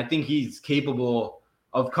playoffs, and I think he's capable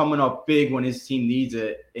of coming up big when his team needs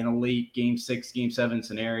it in a late game 6, game 7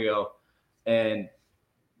 scenario. And,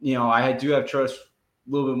 I do have trust,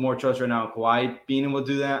 a little bit more trust right now in Kawhi being able to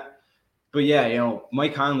do that. But yeah,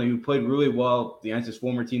 Mike Conley, who played really well against his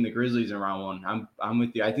former team, the Grizzlies, in round 1. I'm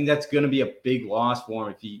with you. I think that's going to be a big loss for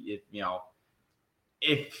him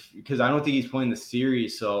because I don't think he's playing the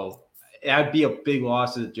series. So that'd be a big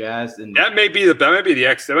loss to the Jazz. And that might be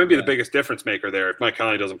the biggest difference maker there if Mike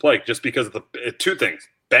Conley doesn't play, just because of the 2 things: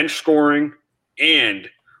 bench scoring and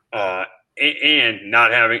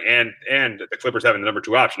not having and the Clippers having the number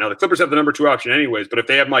 2 option. Now the Clippers have the number 2 option anyways, but if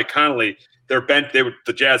they have Mike Conley,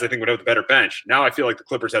 the Jazz I think would have the better bench. Now I feel like the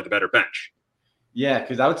Clippers have the better bench. Yeah,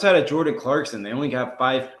 because outside of Jordan Clarkson, they only got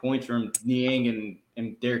 5 points from Niang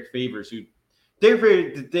and Derek Favors. They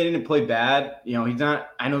didn't play bad. He's not,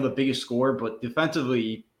 I know, the biggest scorer, but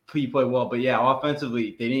defensively he played well. But yeah,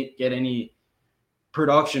 offensively they didn't get any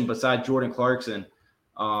production besides Jordan Clarkson.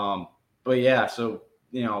 But yeah, so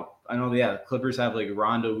I know, the Clippers have like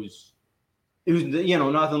Rondo, who's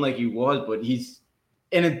nothing like he was, but he's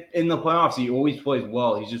in the playoffs. He always plays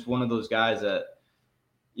well. He's just one of those guys that,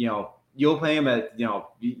 you'll pay him at,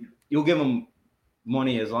 you'll give him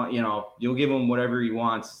money as long, you'll give him whatever he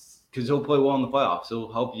wants because he'll play well in the playoffs.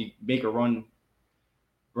 He'll help you make a run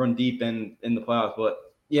deep in the playoffs. But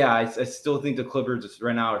yeah, I still think the Clippers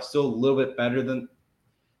right now are still a little bit better than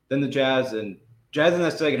the Jazz. And Jazz in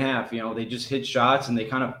that second half, they just hit shots and they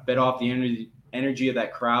kind of fed off the energy of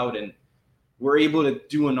that crowd and were able to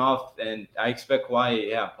do enough. And I expect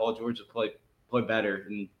Paul George to play better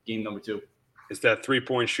in game number 2. It's that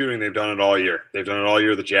 3-point shooting. They've done it all year.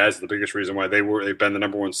 The Jazz is the biggest reason why they've been the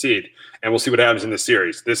number 1 seed. And we'll see what happens in this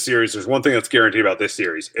series. This series, there's one thing that's guaranteed about this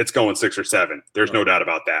series. It's going 6 or 7. There's no doubt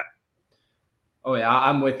about that. Oh yeah,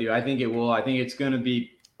 I'm with you. I think it will. I think it's going to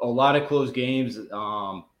be a lot of close games,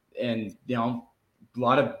 and a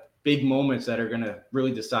lot of big moments that are going to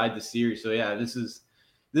really decide the series. So yeah, this is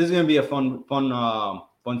going to be a fun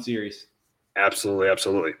series.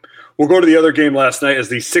 Absolutely. We'll go to the other game last night as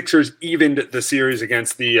the Sixers evened the series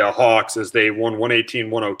against the Hawks as they won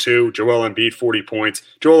 118-102. Joel Embiid, 40 points.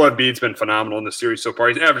 Joel Embiid's been phenomenal in the series so far.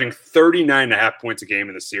 He's averaging 39.5 points a game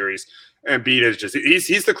in the series. Embiid is just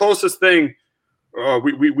he's the closest thing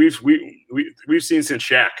we've seen since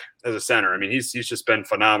Shaq as a center. I mean, he's just been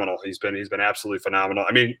phenomenal. He's been absolutely phenomenal.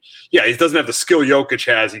 I mean, yeah, he doesn't have the skill Jokic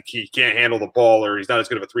has. He can't handle the ball, or he's not as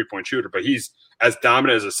good of a 3-point shooter. But he's as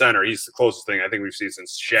dominant as a center. He's the closest thing I think we've seen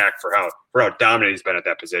since Shaq for how dominant he's been at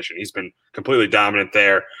that position. He's been completely dominant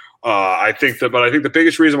there. I think the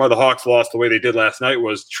biggest reason why the Hawks lost the way they did last night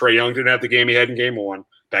was Trae Young didn't have the game he had in game 1.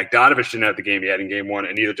 Bogdanovich didn't have the game he had in game 1,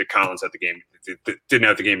 and neither did Collins have the game. Didn't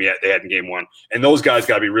have the game they had in game 1. And those guys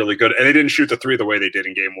got to be really good. And they didn't shoot the 3 the way they did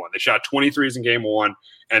in game 1. They shot 23s in game 1,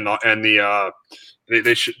 they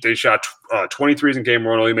shot 23s in game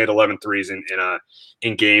 1. Only made 11 threes in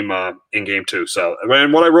game 2. So,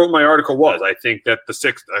 and what I wrote in my article was, I think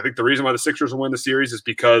the reason why the Sixers will win the series is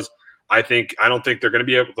because I don't think the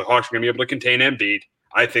Hawks are going to be able to contain Embiid.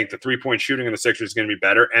 I think the 3-point shooting in the Sixers is going to be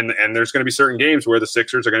better, and there's going to be certain games where the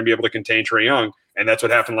Sixers are going to be able to contain Trae Young, and that's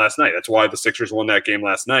what happened last night. That's why the Sixers won that game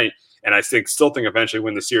last night, and I still think eventually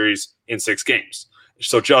win the series in 6 games.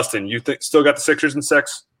 So, Justin, you still got the Sixers in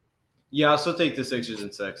 6? Yeah, I'll still take the Sixers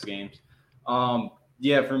in 6 games.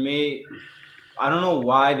 Yeah, for me, I don't know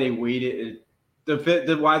why they waited.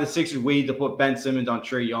 Why the Sixers waited to put Ben Simmons on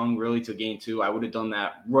Trae Young really to game 2. I would have done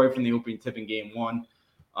that right from the opening tip in game 1.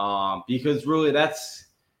 Because really that's,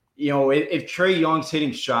 if Trae Young's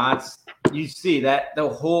hitting shots, you see that the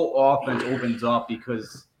whole offense opens up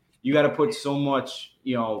because you got to put so much,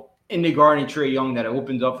 into guarding Trae Young that it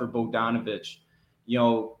opens up for Bogdanovich,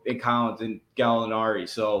 and Collins and Gallinari.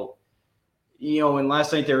 So, and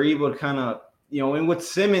last night they were able to kind of, and with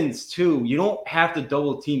Simmons too, you don't have to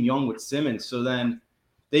double team Young with Simmons. So then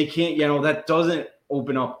they can't, that doesn't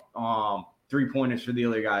open up 3-pointers for the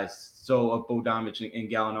other guys. So Bogdanovich and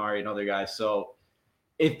Gallinari and other guys. So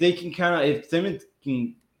if Simmons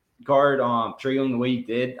can guard Trae Young the way he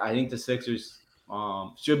did, I think the Sixers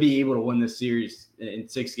should be able to win this series in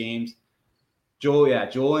 6 games. Joel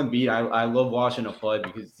Embiid, I love watching him play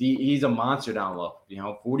because he's a monster down low.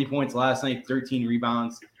 40 points last night, 13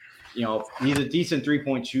 rebounds. He's a decent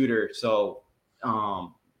 3-point shooter. So,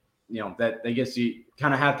 that I guess you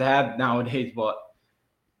kind of have to have nowadays. But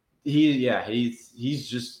he's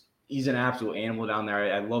an absolute animal down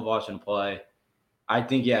there. I love watching him play. I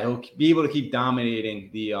think he'll be able to keep dominating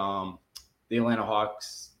the Atlanta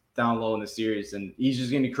Hawks down low in the series, and he's just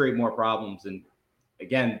going to create more problems. And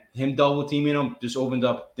again, him double teaming him just opened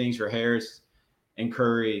up things for Harris and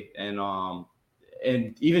Curry and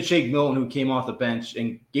even Shake Milton, who came off the bench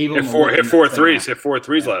and gave him hit four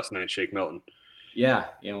threes last night. Shake Milton. Yeah,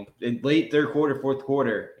 in late third quarter, fourth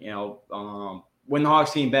quarter, when the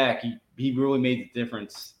Hawks came back, he really made the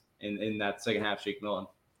difference in that second half. Shake Milton.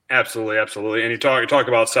 Absolutely. And you talk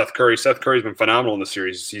about Seth Curry. Seth Curry's been phenomenal in the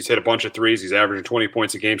series. He's hit a bunch of threes. He's averaging 20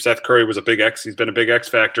 points a game. Seth Curry was he's been a big X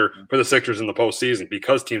factor for the Sixers in the postseason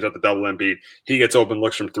because teams have the double Embiid. He gets open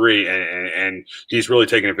looks from 3, and he's really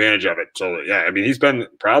taking advantage of it. So, he's been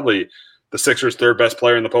probably the Sixers' 3rd best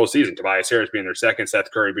player in the postseason. Tobias Harris being their 2nd,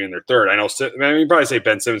 Seth Curry being their 3rd. You probably say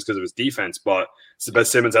Ben Simmons because of his defense, but Ben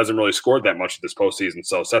Simmons hasn't really scored that much this postseason.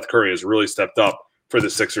 So Seth Curry has really stepped up for the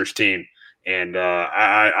Sixers team. And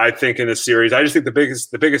I think in this series, I just think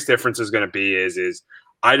the biggest difference is going to be is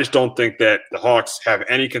I just don't think that the Hawks have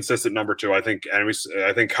any consistent number 2. I think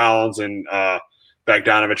Collins and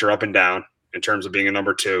Bogdanović are up and down in terms of being a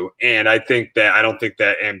number 2, and I don't think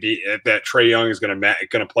that that Trae Young is going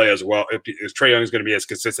to play as well. Trae Young is going to be as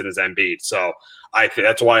consistent as Embiid, so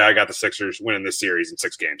that's why I got the Sixers winning this series in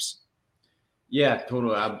 6 games. Yeah,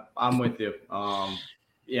 totally. I'm with you.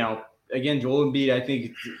 Again, Joel Embiid, I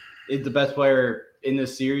think is the best player in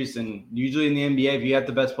this series, and usually in the NBA, if you have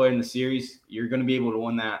the best player in the series, you're going to be able to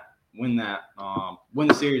win the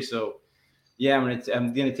series. So, I'm going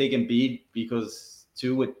to take Embiid because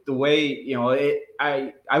too with the way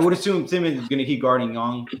I would assume Simmons is going to keep guarding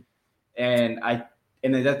Young, and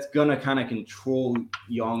that's going to kind of control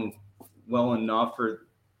Young well enough for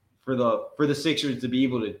the Sixers to be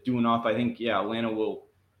able to do enough. I think Atlanta will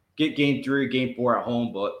get Game 3, Game 4 at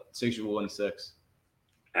home, but Sixers will win 6.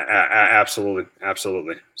 Absolutely.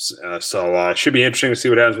 So it should be interesting to see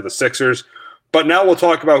what happens with the Sixers. But now we'll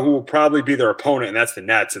talk about who will probably be their opponent, and that's the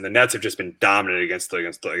Nets. And the Nets have just been dominant against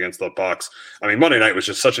the Bucks. I mean, Monday night was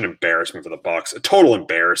just such an embarrassment for the Bucks, a total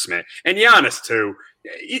embarrassment. And Giannis too.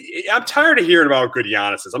 I'm tired of hearing about how good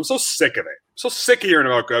Giannis is. I'm so sick of it. I'm so sick of hearing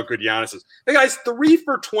about how good Giannis is. The guy's 3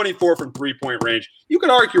 for 24 from 3-point range. You could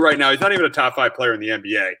argue right now he's not even a top 5 player in the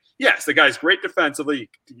NBA. Yes, the guy's great defensively.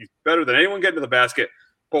 He's better than anyone getting to the basket.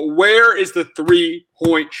 But where is the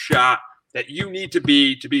 3-point shot that you need to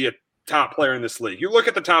be a top player in this league? You look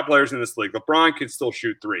at the top players in this league. LeBron can still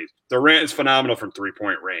shoot threes. Durant is phenomenal from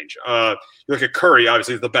 3-point range. You look at Curry,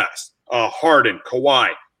 obviously he's the best. Harden,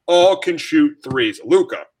 Kawhi, all can shoot threes.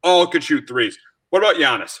 Luka, all can shoot threes. What about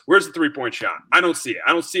Giannis? Where's the 3-point shot? I don't see it.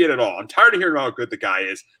 I don't see it at all. I'm tired of hearing about how good the guy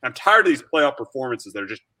is. I'm tired of these playoff performances that are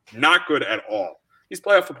just not good at all. These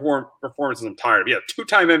playoff performances, I'm tired of. Yeah,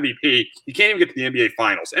 2-time MVP. He can't even get to the NBA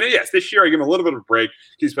Finals. And yes, this year I give him a little bit of a break.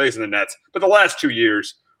 He's facing the Nets. But the last 2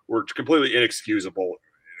 years were completely inexcusable.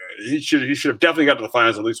 He should have definitely got to the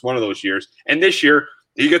Finals at least one of those years. And this year,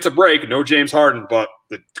 he gets a break. No James Harden, but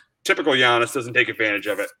the typical Giannis doesn't take advantage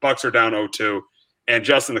of it. Bucks are down 0-2. And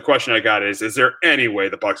Justin, the question I got is there any way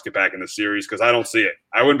the Bucks get back in the series? Because I don't see it.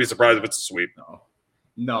 I wouldn't be surprised if it's a sweep.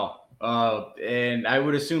 No. And I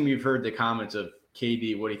would assume you've heard the comments of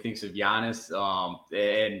KD, what he thinks of Giannis,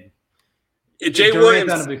 and Jay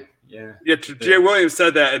Williams. Jay Williams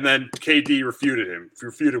said that, and then KD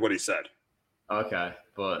refuted what he said. I didn't hear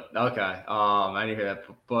that.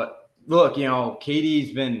 But look,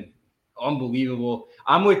 KD's been unbelievable.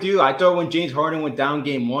 I'm with you. I thought when James Harden went down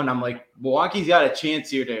Game 1, I'm like, Milwaukee's got a chance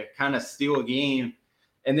here to kind of steal a game,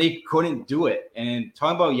 and they couldn't do it. And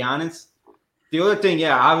talking about Giannis. The other thing,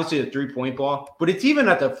 obviously the 3-point ball, but it's even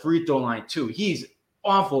at the free throw line too. He's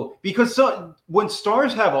awful because when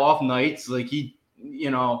stars have off nights, like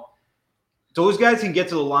those guys can get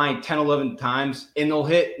to the line 10, 11 times and they'll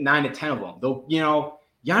hit 9 to 10 of them.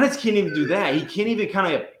 Giannis can't even do that. He can't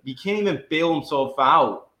even bail himself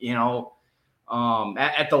out,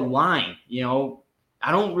 at the line, I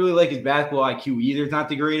don't really like his basketball IQ either. It's not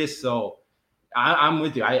the greatest. So I'm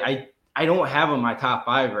with you. I don't have him in my top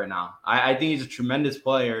 5 right now. I think he's a tremendous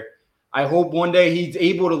player. I hope one day he's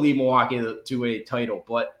able to lead Milwaukee to a title.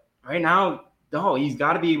 But right now, no, he's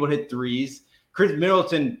got to be able to hit threes. Chris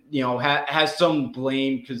Middleton, has some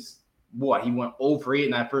blame because he went 0 for 8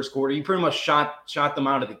 in that first quarter. He pretty much shot them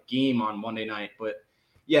out of the game on Monday night. But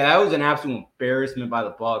yeah, that was an absolute embarrassment by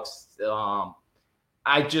the Bucks.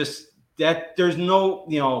 There's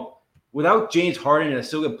no, without James Harden to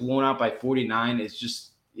still get blown out by 49, it's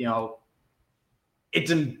just,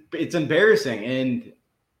 it's embarrassing. And,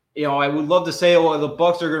 I would love to say, the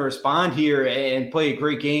Bucks are going to respond here and play a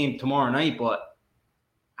great game tomorrow night, but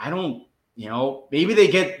I don't, maybe they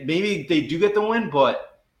do get the win,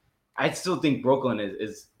 but I still think Brooklyn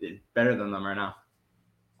is better than them right now.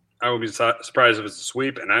 I would be surprised if it's a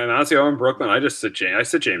sweep. And honestly, I'm in Brooklyn. I sit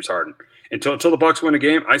James Harden until the Bucks win a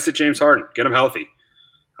game. I sit James Harden, get him healthy.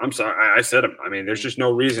 I'm sorry, I sit him. I mean, there's just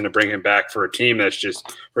no reason to bring him back for a team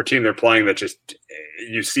they're playing that just.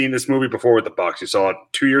 You've seen this movie before with the Bucks. You saw it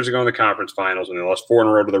 2 years ago in the conference finals when they lost 4 in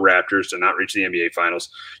a row to the Raptors to not reach the NBA finals.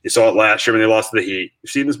 You saw it last year when they lost to the Heat. You've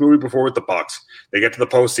seen this movie before with the Bucks. They get to the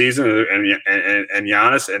postseason and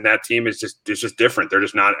Giannis and that team is just different. They're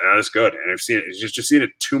just not as good. And I've seen it. Just seen it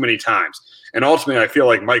too many times. And ultimately, I feel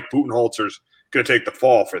like Mike Budenholzer's going to take the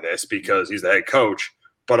fall for this because he's the head coach.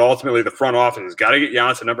 But ultimately, the front office has got to get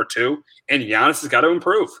Giannis at number 2, and Giannis has got to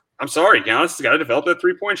improve. I'm sorry, Giannis has got to develop that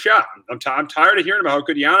 3-point shot. I'm tired of hearing about how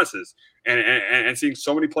good Giannis is and seeing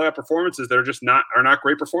so many playoff performances that are not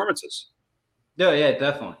great performances. Yeah,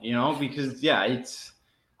 definitely. Because it's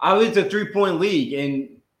a 3-point league,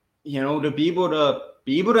 and to be able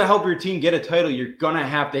to help your team get a title, you're gonna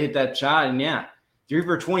have to hit that shot. And 3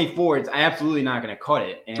 for 24, it's absolutely not going to cut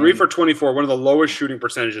it. And 3 for 24, one of the lowest shooting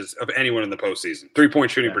percentages of anyone in the postseason. 3-point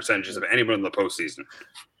shooting percentages of anyone in the postseason.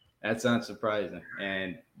 That's not surprising.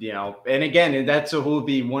 And, and again, that's who will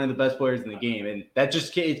be one of the best players in the game. And that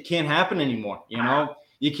just it can't happen anymore.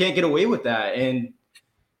 You can't get away with that. And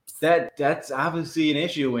that's obviously an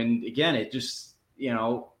issue. And again, it just,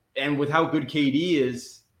 and with how good KD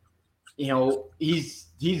is, he's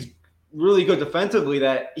really good defensively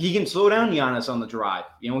that he can slow down Giannis on the drive.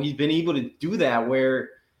 He's been able to do that where,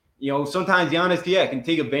 sometimes Giannis, can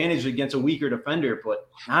take advantage against a weaker defender, but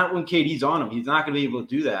not when KD's on him. He's not going to be able to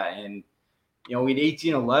do that. And, we had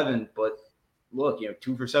 18-11, but look,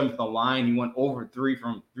 2 for 7 from the line. He went over 3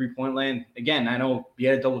 from 3-point land. Again, I know he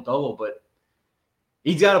had a double-double, but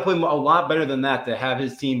he's got to play a lot better than that to have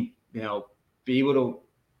his team, be able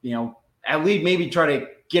to, at least maybe try to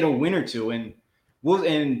get a win or two. And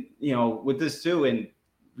with this too, and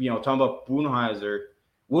talking about Budenholzer,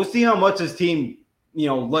 we'll see how much his team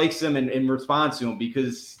likes him and responds to him,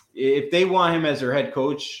 because if they want him as their head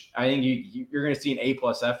coach, I think you're going to see an A+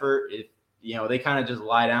 effort. If they kind of just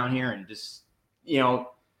lie down here and just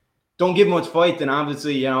don't give much fight, then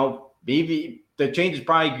obviously maybe the change is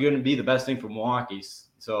probably going to be the best thing for Milwaukee.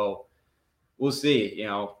 So we'll see.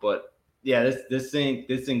 But yeah, this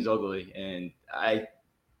thing's ugly, and I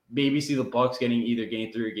maybe see the Bucks getting either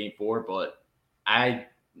game 3 or game 4, but I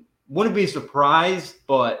wouldn't be surprised,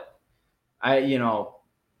 but I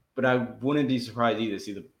wouldn't be surprised either to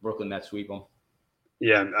see the Brooklyn Nets sweep them.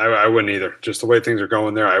 Yeah, I wouldn't either. Just the way things are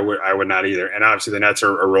going there, I would not either. And obviously the Nets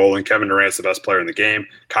are rolling. Kevin Durant's the best player in the game.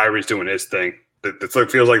 Kyrie's doing his thing.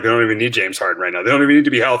 It feels like they don't even need James Harden right now. They don't even need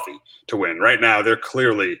to be healthy to win. Right now, they're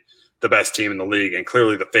clearly the best team in the league and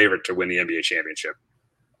clearly the favorite to win the NBA championship.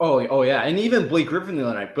 Oh yeah, and even Blake Griffin the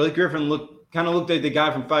other night. Blake Griffin looked like the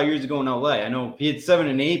guy from 5 years ago in LA. I know he had 7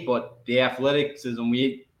 and 8, but the athleticism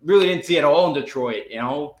we really didn't see at all in Detroit.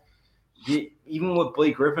 Even with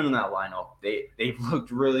Blake Griffin in that lineup, they've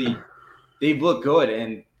looked good.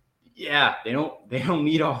 And yeah, they don't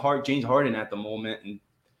need a James Harden at the moment. And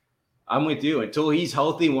I'm with you until he's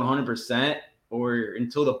healthy 100%, or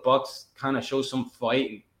until the Bucks kind of show some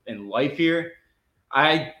fight in life here.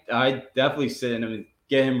 I definitely sit in him and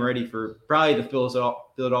get him ready for probably the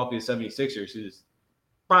Philadelphia 76ers, who's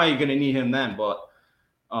probably going to need him then. But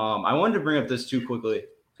I wanted to bring up this too quickly.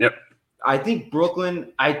 Yep. I think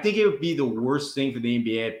it would be the worst thing for the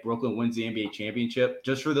NBA if Brooklyn wins the NBA championship,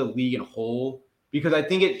 just for the league in whole, because I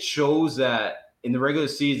think it shows that in the regular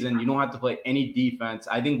season, you don't have to play any defense.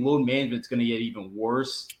 I think load management's going to get even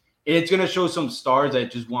worse. It's going to show some stars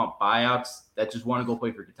that just want buyouts, that just want to go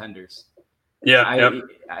play for contenders. Yeah,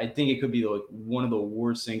 I think it could be like one of the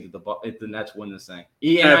worst things if the Nets win this thing.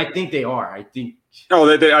 And I think they are. I think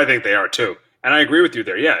they are too. And I agree with you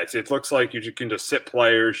there. Yeah, it looks like you can just sit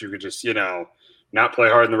players. You could just not play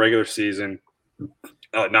hard in the regular season,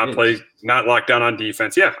 not lock down on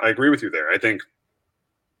defense. Yeah, I agree with you there. I think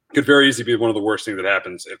it could very easily be one of the worst things that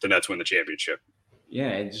happens if the Nets win the championship. Yeah,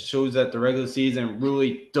 it just shows that the regular season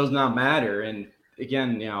really does not matter. And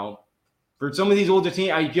again, for some of these older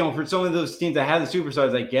teams, for some of those teams that have the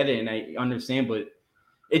superstars, I get it and I understand, but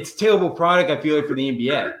it's a terrible product, I feel like, for the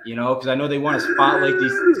NBA, because I know they want to spotlight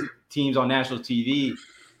teams on national TV,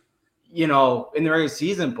 you know, in the regular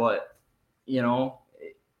season, but, you know,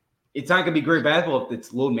 it's not going to be great basketball if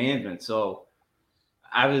it's load management. So,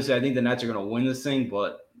 obviously, I think the Nets are going to win this thing,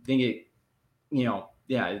 but I think it, you know,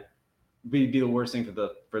 yeah, it'd be the worst thing for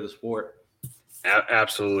the sport.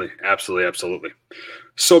 Absolutely.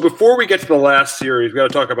 So before we get to the last series, we got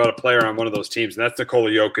to talk about a player on one of those teams, and that's Nikola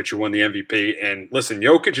Jokic, who won the MVP. And listen,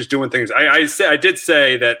 Jokic is doing things. I did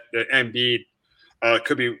say that Embiid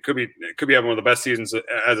could be having one of the best seasons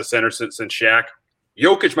as a center since Shaq.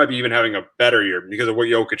 Jokic might be even having a better year because of what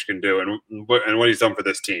Jokic can do and what he's done for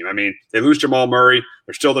this team. I mean, they lose Jamal Murray.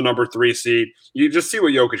 They're still the number 3 seed. You just see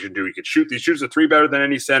what Jokic can do. He can shoot. He shoots a 3 better than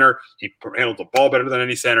any center. He handles the ball better than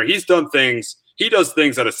any center. He's done things. He does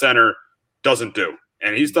things that a center doesn't do.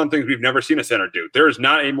 And he's done things we've never seen a center do. There is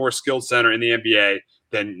not a more skilled center in the NBA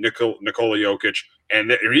than Nikola Jokic.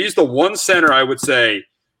 And he's the one center I would say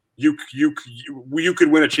you could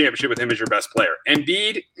win a championship with him as your best player.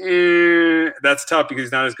 Embiid, that's tough because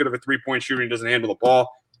he's not as good of a three-point shooter. He doesn't handle the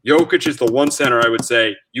ball. Jokic is the one center I would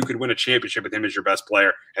say you could win a championship with him as your best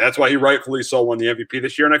player. And that's why he rightfully so won the MVP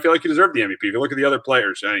this year. And I feel like he deserved the MVP. If you look at the other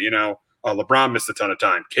players, LeBron missed a ton of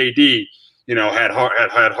time. KD, had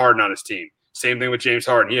Harden on his team. Same thing with James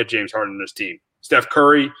Harden. He had James Harden on his team. Steph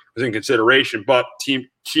Curry was in consideration, but team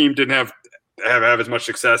didn't have as much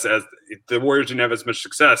success as the Warriors didn't have as much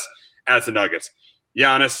success as the Nuggets.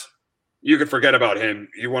 Giannis, you can forget about him.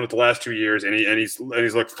 He won it the last 2 years, and he's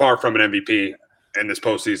looked far from an MVP in this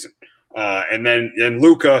postseason. And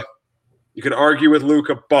Luka, you could argue with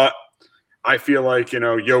Luka, but I feel like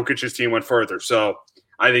Jokic's team went further, so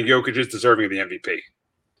I think Jokic is deserving of the MVP.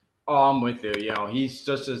 Oh, I'm with you. He's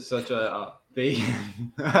such a big.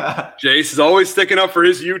 Jace is always sticking up for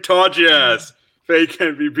his Utah Jazz. Fake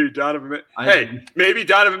MVP, Donovan. Maybe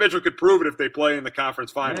Donovan Mitchell could prove it if they play in the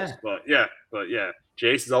conference finals. Yeah. But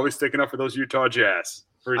Jace is always sticking up for those Utah Jazz.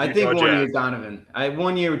 I think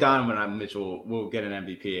one year Donovan Mitchell will get an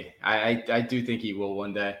MVP. I do think he will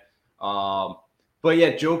one day. But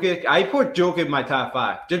yeah, Jokic. I put Jokic in my top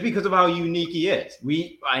 5 just because of how unique he is.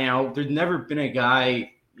 There's never been a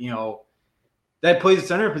guy that plays a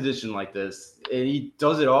center position like this, and he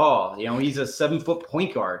does it all. He's a 7-foot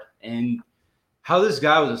point guard, and how this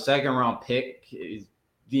guy was a second-round pick is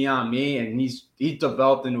beyond me, and he's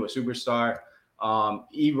developed into a superstar.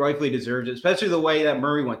 He rightfully deserves it, especially the way that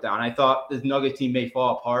Murray went down. I thought this Nugget team may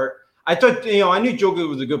fall apart. I thought, I knew Jokic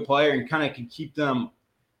was a good player and kind of could keep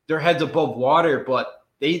their heads above water, but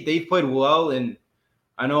they played well, and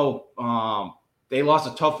I know they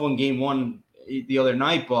lost a tough one, game 1 the other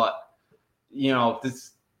night, but to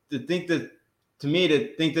think that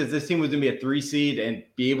this team was going to be a 3 seed and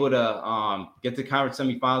be able to get to conference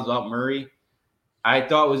semifinals without Murray, I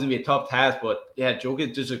thought it was going to be a tough task. But yeah,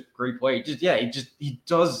 Jokic is just a great player. He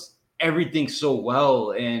does everything so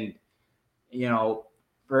well, and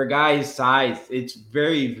for a guy his size, it's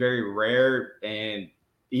very, very rare, and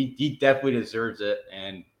he definitely deserves it.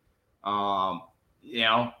 And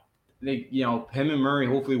him and Murray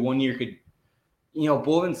hopefully one year could. Both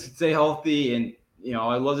of them stay healthy, and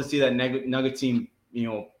I'd love to see that Nugget team,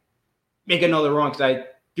 make another run, because I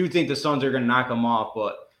do think the Suns are going to knock them off.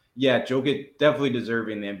 But yeah, Jokic definitely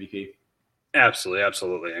deserving the MVP.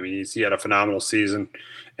 Absolutely. I mean, he had a phenomenal season,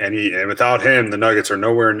 and without him, the Nuggets are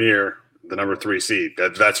nowhere near the number 3 seed.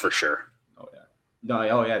 That's for sure.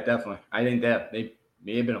 Oh yeah, definitely. I think that they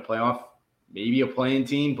may have been a playoff, maybe a playing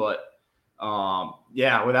team, but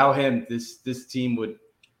without him, this team would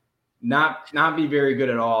not be very good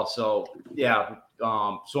at all. So yeah,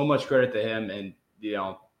 so much credit to him. And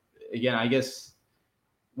again, I guess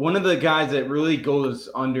one of the guys that really goes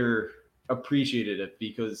underappreciated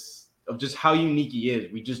because of just how unique he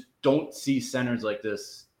is. We just don't see centers like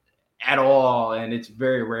this at all, and it's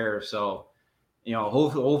very rare. So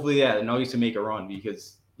hopefully the Nuggets can make a run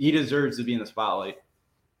because he deserves to be in the spotlight.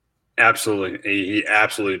 Absolutely, he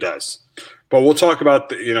absolutely does. But we'll talk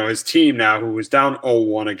about his team now, who was down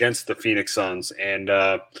 0-1 against the Phoenix Suns, and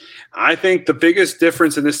I think the biggest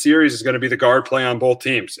difference in this series is going to be the guard play on both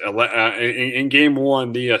teams. In Game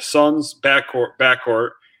 1, the Suns backcourt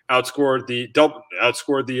outscored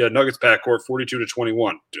the Nuggets backcourt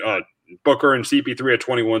 42-21. Booker and CP3 at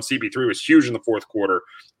 21. CP3 was huge in the fourth quarter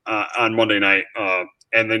on Monday night.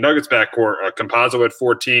 And the Nuggets backcourt, Campazzo at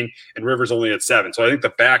 14 and Rivers only at 7. So I think the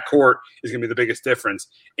backcourt is going to be the biggest difference.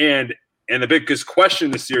 And the biggest question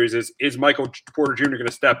in this series is Michael Porter Jr. going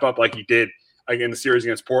to step up like he did in the series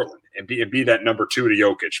against Portland and be that number 2 to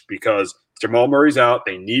Jokic, because Jamal Murray's out.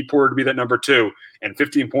 They need Porter to be that number 2, and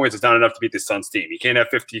 15 points is not enough to beat the Suns team. You can't have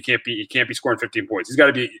 50. You can't be scoring 15 points. He's got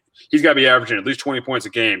to be averaging at least 20 points a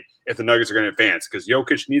game if the Nuggets are going to advance, because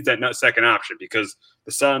Jokic needs that second option, because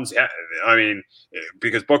the Suns,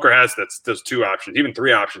 because Booker has those 2 options, even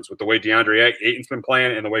 3 options with the way DeAndre Ayton's been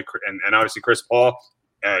playing and the way, and obviously Chris Paul.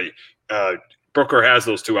 Booker has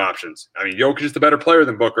those 2 options. I mean, Jokic is the better player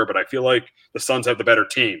than Booker, but I feel like the Suns have the better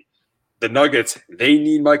team. The Nuggets, they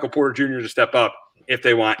need Michael Porter Jr. to step up if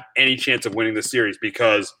they want any chance of winning the series,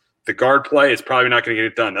 because the guard play is probably not going to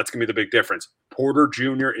get it done. That's going to be the big difference. Porter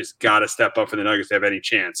Jr. has got to step up for the Nuggets to have any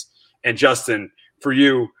chance. And Justin, for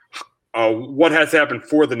you, what has to happen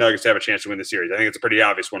for the Nuggets to have a chance to win the series? I think it's a pretty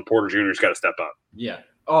obvious one. Porter Jr.'s got to step up. Yeah.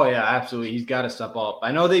 Oh, yeah, absolutely. He's got to step up.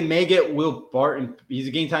 I know they may get Will Barton. He's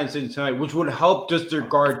a game time decision tonight, which would help just their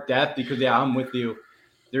guard depth, because, yeah, I'm with you.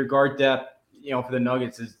 Their guard depth, for the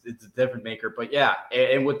Nuggets it's a different maker. But, yeah,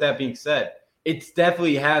 and with that being said, it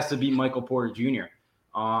definitely has to be Michael Porter Jr.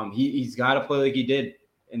 He's got to play like he did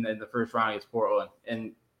in the first round against Portland,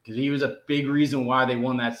 and because he was a big reason why they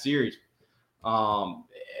won that series.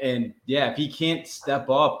 And, yeah, if he can't step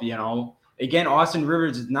up, again, Austin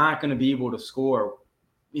Rivers is not going to be able to score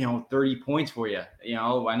 30 points for you.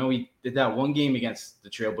 I know he did that one game against the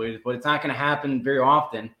Trailblazers, but it's not going to happen very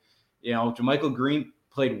often. JaMychal Green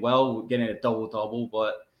played well, getting a double-double,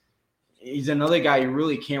 but he's another guy you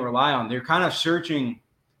really can't rely on. They're kind of searching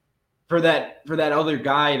for that other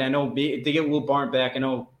guy, and I know they get Will Barton back. I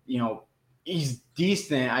know, he's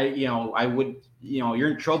decent. I would,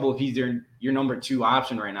 you're in trouble if he's your number 2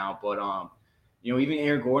 option right now. But, even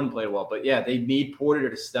Aaron Gordon played well. But, yeah, they need Porter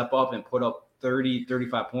to step up and put up 30,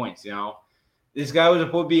 35 points. This guy was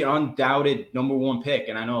supposed to be an undoubted number 1 pick,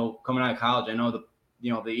 and I know coming out of college, I know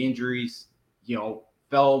the injuries,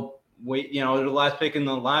 fell way, the last pick in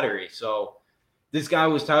the lottery. So this guy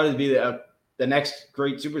was touted to be the next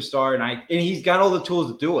great superstar, and he's got all the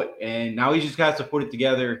tools to do it. And now he just has to put it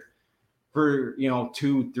together for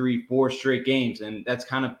 2, 3, 4 straight games, and that's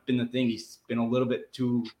kind of been the thing. He's been a little bit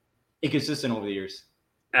too inconsistent over the years.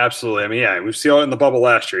 Absolutely. I mean, yeah, we've seen it in the bubble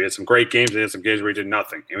last year. He had some great games. He had some games where he did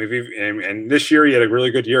nothing. And this year he had a really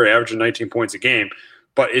good year, averaging 19 points a game.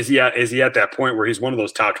 But is he at that point where he's one of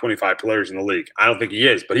those top 25 players in the league? I don't think he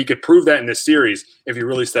is. But he could prove that in this series if he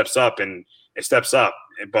really steps up and it steps up.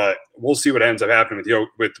 But we'll see what ends up happening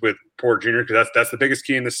with Porter Jr., because that's the biggest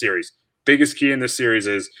key in this series. Biggest key in this series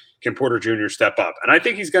is, can Porter Jr. step up? And I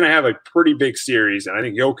think he's going to have a pretty big series, and I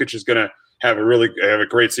think Jokic is going to have a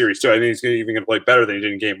great series too. I think he's even going to play better than he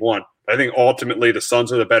did in Game 1. I think ultimately the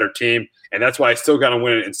Suns are the better team, and that's why I still got to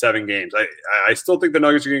win it in 7 games. I still think the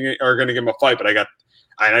Nuggets are going to give him a fight, but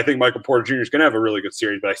I think Michael Porter Jr. is going to have a really good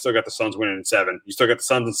series, but I still got the Suns winning in 7. You still got the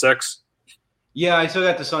Suns in 6? Yeah, I still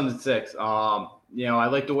got the Suns in 6. I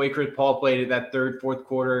like the way Chris Paul played it that third, fourth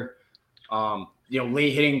quarter.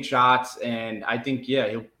 Late hitting shots, and I think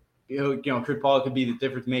he'll Chris Paul could be the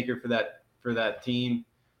difference maker for that team,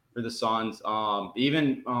 for the Suns.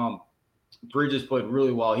 Even Bridges played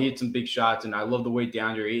really well. He had some big shots, and I love the way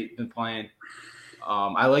DeAndre Ayton's been playing.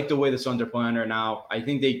 I like the way the Suns are playing right now. I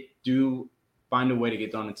think they do find a way to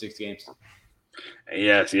get done in 6 games.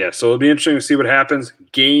 Yes. So it'll be interesting to see what happens.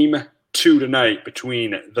 Game 2 tonight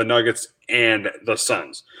between the Nuggets and the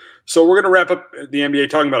Suns. So we're going to wrap up the NBA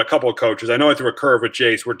talking about a couple of coaches. I know I threw a curve with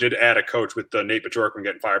Jace. We did add a coach with Nate Bjorkman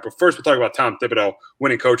getting fired. But first we'll talk about Tom Thibodeau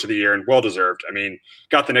winning Coach of the Year, and well-deserved. I mean,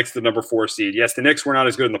 got the Knicks to the number 4 seed. Yes, the Knicks were not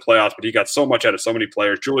as good in the playoffs, but he got so much out of so many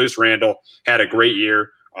players. Julius Randle had a great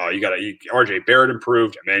year. R.J. Barrett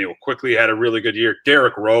improved. Emmanuel Quickley had a really good year.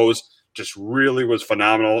 Derrick Rose just really was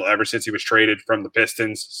phenomenal ever since he was traded from the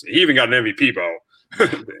Pistons. He even got an MVP, Bo.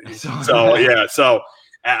 So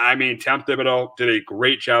I mean, Tom Thibodeau did a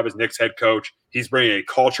great job as Knicks head coach. He's bringing a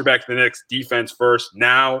culture back to the Knicks, defense first.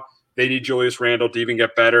 Now they need Julius Randle to even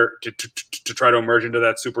get better, to try to emerge into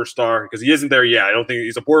that superstar, because he isn't there yet. I don't think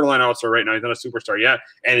he's a borderline all-star right now. He's not a superstar yet.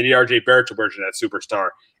 And they need R.J. Barrett to emerge into that superstar.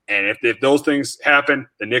 And if those things happen,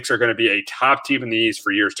 the Knicks are going to be a top team in the East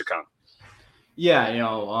for years to come. Yeah,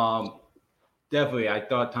 definitely. I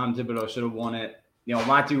thought Tom Thibodeau should have won it.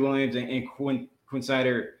 Monty Williams and Quinn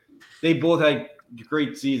Snyder, they both had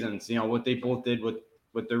great seasons, what they both did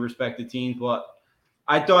with their respective teams. But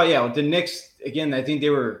I thought, with the Knicks, again, I think they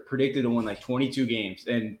were predicted to win like 22 games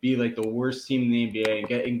and be like the worst team in the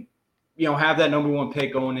NBA and have that number 1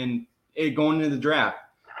 pick going into the draft.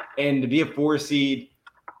 And to be a 4 seed,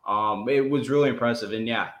 it was really impressive. And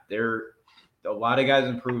they're a lot of guys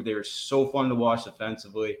improved. They were so fun to watch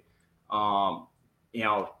defensively. The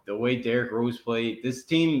way Derrick Rose played, this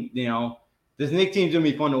team, this Knicks team's gonna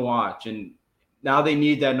be fun to watch. And now they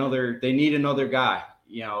need another guy.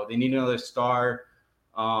 You know, they need another star.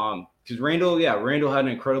 Because Randall had an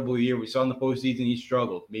incredible year. We saw in the postseason he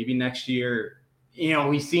struggled. Maybe next year, you know,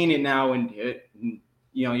 we've seen it now, and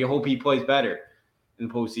you know, you hope he plays better in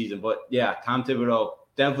the postseason. But yeah, Tom Thibodeau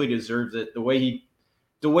definitely deserves it.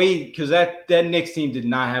 Because that Knicks team did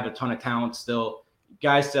not have a ton of talent still.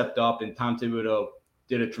 Guys stepped up, and Tom Thibodeau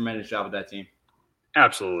did a tremendous job with that team.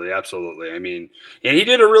 Absolutely, absolutely. I mean, and he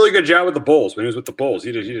did a really good job with the Bulls when he was with the Bulls.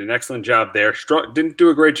 He did an excellent job there. Didn't do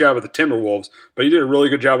a great job with the Timberwolves, but he did a really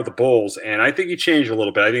good job with the Bulls. And I think he changed a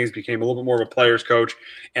little bit. I think he's became a little bit more of a player's coach.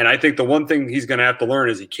 And I think the one thing he's going to have to learn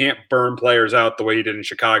is he can't burn players out the way he did in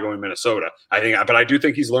Chicago and Minnesota. But I do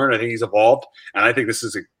think he's learned. I think he's evolved, and I think this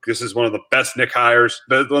is one of the best Knicks hires.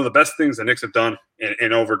 One of the best things the Knicks have done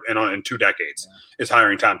in 2 decades is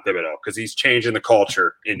hiring Tom Thibodeau, because he's changing the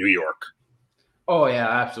culture in New York. Oh yeah,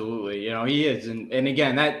 absolutely. You know, he is. And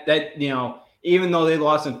again, that, you know, even though they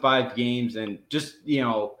lost in 5 games, and just, you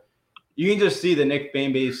know, you can just see the Knicks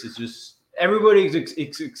fan base is just, everybody's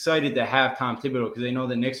excited to have Tom Thibodeau, because they know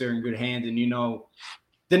the Knicks are in good hands, and, you know,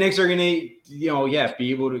 the Knicks are going to, you know,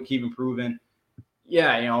 be able to keep improving.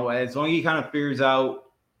 Yeah, you know, as long as he kind of figures out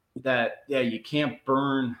that, you can't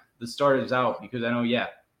burn the starters out, because I know,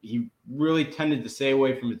 he really tended to stay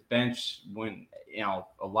away from his bench when, you know,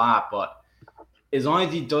 a lot, but as long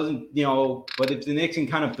as he doesn't, you know, but if the Knicks can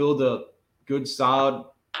kind of build a good, solid,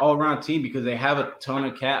 all-around team, because they have a ton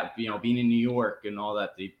of cap, you know, being in New York and all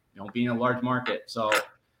that, being in a large market. So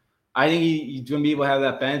I think he's going to be able to have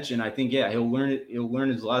that bench, and I think, he'll learn it. He'll learn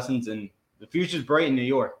his lessons, and the future's bright in New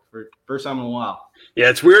York for first time in a while. Yeah,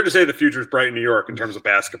 it's weird to say the future's bright in New York in terms of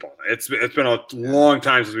basketball. It's been a long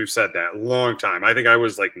time since we've said that. Long time. I think I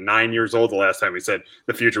was like 9 years old the last time we said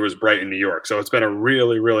the future was bright in New York. So it's been a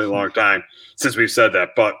really, really long time since we've said that.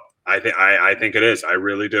 But I think it is. I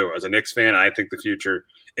really do. As a Knicks fan, I think the future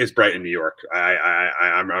is bright in New York.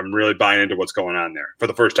 I'm really buying into what's going on there for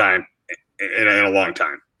the first time in a long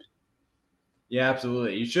time. Yeah,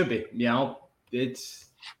 absolutely. You should be. You know,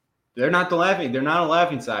 they're not a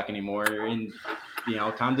laughing stock anymore. And, you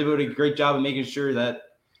know, Tom Thibodeau did a great job of making sure that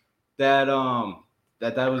was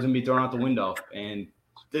going to be thrown out the window. And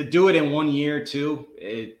to do it in 1 year, too,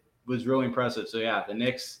 it was really impressive. So, yeah, the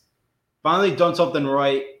Knicks finally done something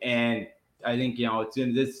right. And I think, you know,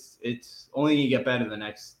 it's only going to get better the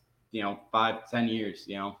next, you know, 5-10 years,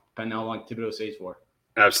 you know, depending on how long Thibodeau stays for.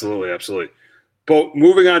 Absolutely, absolutely. But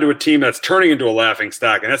moving on to a team that's turning into a laughing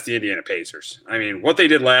stock, and that's the Indiana Pacers. I mean, what they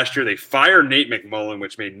did last year, they fired Nate McMillan,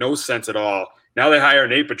 which made no sense at all. Now they hire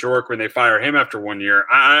Nate Bjork when they fire him after 1 year.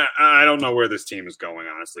 I don't know where this team is going,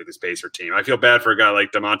 honestly, this Pacer team. I feel bad for a guy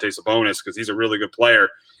like Domantas Sabonis, because he's a really good player,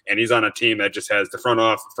 and he's on a team that just has the front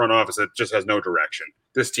office that just has no direction.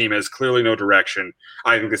 This team has clearly no direction.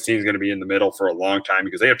 I think this team's going to be in the middle for a long time,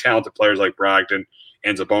 because they have talented players like Brogdon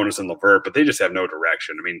and Sabonis and LeVert, but they just have no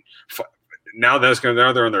direction. I mean, now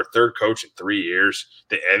they're on their third coach in 3 years.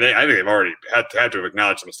 I think they've already had to have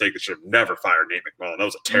acknowledged the mistake. They should have never fired Nate McMillan. That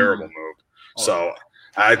was a terrible move. So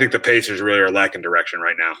I think the Pacers really are lacking direction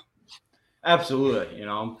right now. Absolutely. You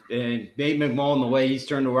know, and Nate McMillan, the way he's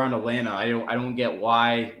turned around Atlanta, I don't get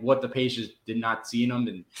what the Pacers did not see in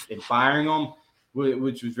him and firing him,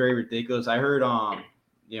 which was very ridiculous. I heard,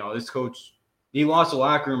 you know, this coach, he lost the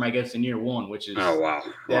locker room, I guess, in year 1, which is not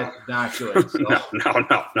good. So,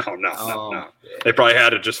 no. They probably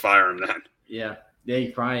had to just fire him then. Yeah,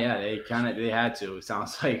 they had to. It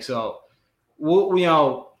sounds like so. Well, you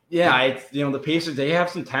know, it's, you know, the Pacers, they have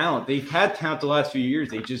some talent. They've had talent the last few years.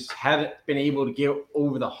 They just haven't been able to get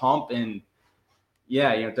over the hump. And you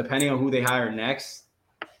know, depending on who they hire next,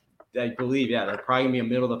 I believe, they're probably gonna be a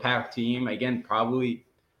middle of the pack team again, probably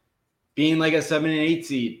being like a 7 and 8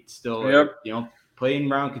 seed still. Yep. You know, playing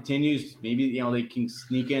round continues. Maybe, you know, they can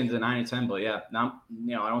sneak into 9 and 10, but I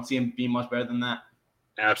don't see them being much better than that.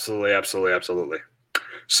 Absolutely.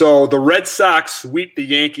 So the Red Sox sweep the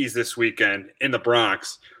Yankees this weekend in the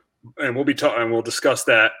Bronx, and we'll discuss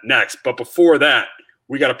that next. But before that,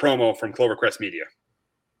 we got a promo from Clovercrest Media.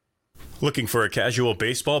 Looking for a casual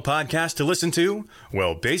baseball podcast to listen to?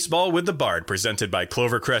 Well, Baseball with the Bard, presented by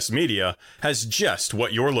Clovercrest Media, has just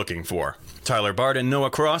what you're looking for. Tyler Bard and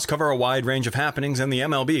Noah Cross cover a wide range of happenings in the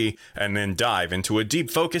MLB, and then dive into a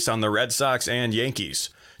deep focus on the Red Sox and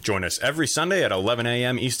Yankees. Join us every Sunday at 11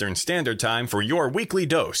 a.m. Eastern Standard Time for your weekly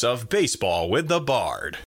dose of Baseball with the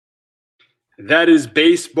Bard. That is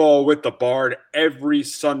Baseball with the Bard every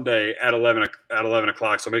Sunday at 11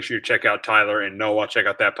 o'clock. So make sure you check out Tyler and Noah. Check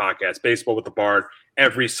out that podcast, Baseball with the Bard,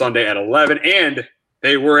 every Sunday at 11. And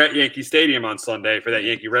they were at Yankee Stadium on Sunday for that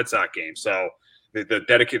Yankee Red Sox game. So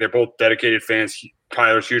They're both dedicated fans.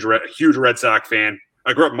 Tyler's huge Red Sox fan.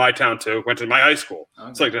 I grew up in my town too. Went to my high school.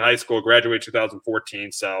 Okay. Selected high school. Graduated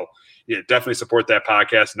 2014. So yeah, definitely support that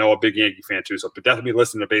podcast. Noah, a big Yankee fan too. So definitely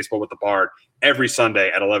listen to Baseball with the Bard every Sunday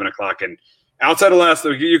at 11 o'clock. And outside of last,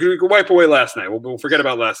 you can wipe away last night. We'll forget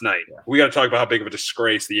about last night. Yeah. We got to talk about how big of a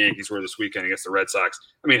disgrace the Yankees were this weekend against the Red Sox.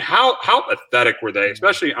 I mean, how pathetic were they,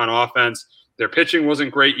 especially on offense? Their pitching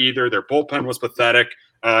wasn't great either. Their bullpen was pathetic.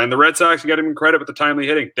 And the Red Sox, you got to give them credit with the timely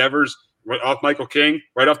hitting. Devers off Michael King,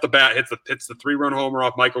 right off the bat, hits the 3-run homer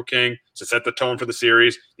off Michael King to set the tone for the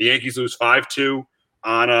series. The Yankees lose 5-2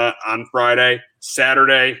 on Friday.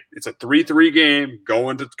 Saturday, it's a 3-3 game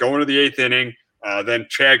going to the 8th inning. Then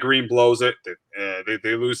Chad Green blows it.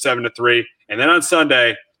 They lose 7-3, and then on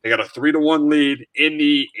Sunday they got a 3-1 lead in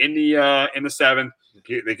the 7th.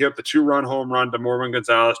 They give up the 2-run home run to Marwin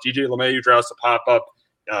Gonzalez. DJ LeMahieu draws the pop up.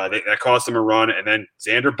 That cost them a run, and then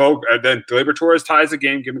then Gleyber Torres ties the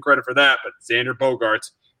game. Give him credit for that, but Xander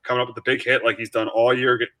Bogaerts coming up with the big hit like he's done all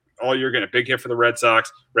year, getting a big hit for the Red Sox.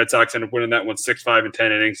 Red Sox end up winning that one 6-5 in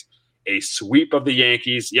 10 innings. A sweep of the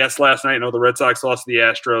Yankees. Yes, last night I know the Red Sox lost to the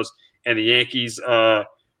Astros, and the Yankees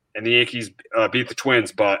beat the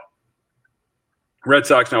Twins, but Red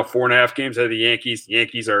Sox now 4.5 games ahead of the Yankees. The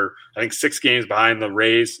Yankees are, I think, 6 games behind the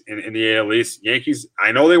Rays in the AL East. Yankees,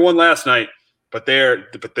 I know they won last night, but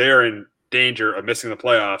they're in danger of missing the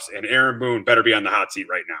playoffs, and Aaron Boone better be on the hot seat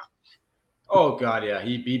right now. Oh God, yeah,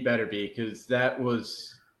 he better be, because that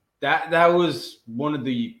was one of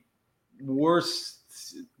the worst,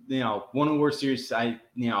 one of the worst series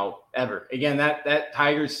ever. Again, that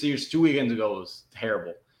Tigers series 2 weekends ago was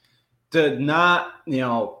terrible. To not,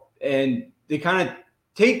 and they kind of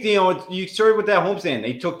take you started with that homestand.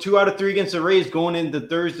 They took 2 out of 3 against the Rays going into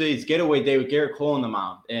Thursday's getaway day with Garrett Cole on the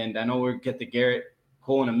mound. And I know we'll get to Garrett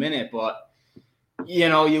Cole in a minute, but you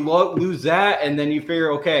lose that, and then you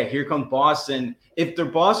figure, okay, here comes Boston. If the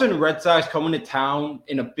Boston Red Sox coming to town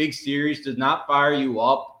in a big series does not fire you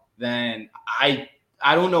up, then I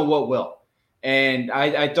don't know what will. And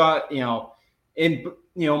I thought,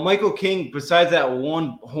 Michael King, besides that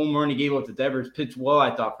one home run he gave up to Devers, pitched well,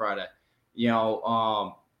 I thought, Friday.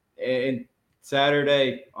 And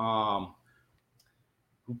Saturday, Tyone.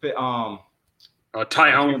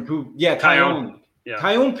 Tyone. Yeah.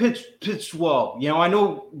 Tyone pitched well. I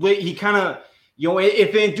know he kind of,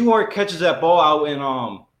 if Andujar catches that ball out in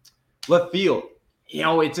left field,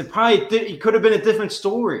 it could have been a different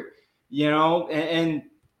story, and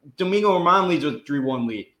Domingo Germán leads with 3-1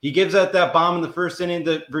 lead. He gives that bomb in the first inning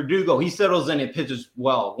to Verdugo. He settles in and pitches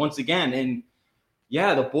well once again. And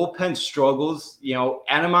yeah, the bullpen struggles.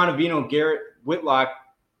 Adam Ottavino, Garrett Whitlock,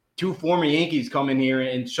 2 former Yankees come in here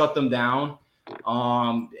and shut them down.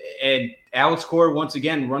 And Alex Cora once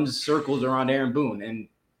again runs circles around Aaron Boone, and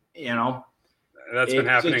that's been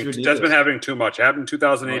happening. That's been happening too much. It happened in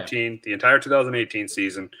 2018, the entire 2018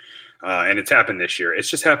 season, and it's happened this year. It's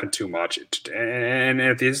just happened too much, and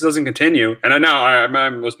if this doesn't continue, and I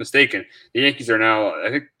was mistaken. The Yankees are now, I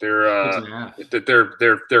think they're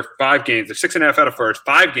 5 games. They're 6.5 out of first,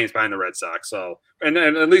 5 games behind the Red Sox. So, and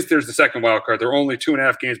at least there's the second wild card. They're only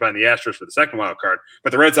 2.5 games behind the Astros for the second wild card.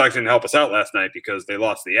 But the Red Sox didn't help us out last night because they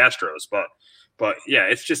lost to the Astros. But yeah,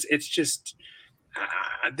 it's just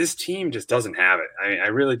this team just doesn't have it. I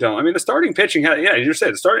really don't. I mean, the starting pitching, you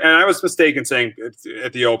said and I was mistaken saying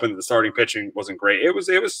at the Open that the starting pitching wasn't great. It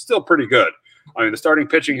was still pretty good. I mean, the starting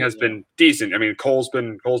pitching has been decent. I mean, Cole's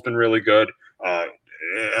been really good.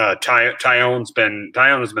 Tyone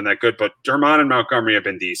has been that good, but Germán and Montgomery have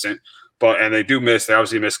been decent. And they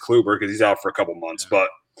obviously miss Kluber because he's out for a couple months. But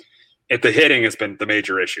if the hitting has been the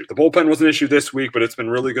major issue. The bullpen was an issue this week, but it's been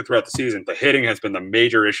really good throughout the season. The hitting has been the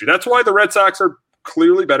major issue. That's why the Red Sox are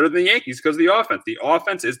clearly better than the Yankees, because of the offense. The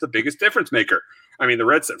offense is the biggest difference maker. I mean,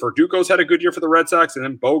 Verdugo's had a good year for the Red Sox, and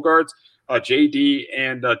then Bogaerts, JD,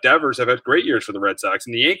 and Devers have had great years for the Red Sox.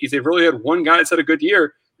 And the Yankees, they've really had one guy that's had a good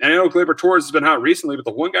year. And I know Gleyber Torres has been hot recently, but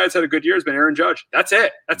the one guy that's had a good year has been Aaron Judge. That's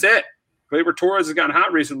it. Gleyber Torres has gotten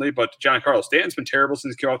hot recently, but Giancarlo Stanton's been terrible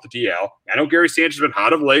since he came off the DL. I know Gary Sanchez has been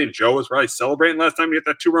hot of late, and Joe was probably celebrating last time he hit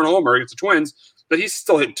that 2-run homer against the Twins, but he's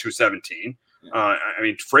still hitting 217. I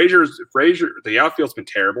mean, Frazier, the outfield's been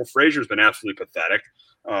terrible. Frazier's been absolutely pathetic.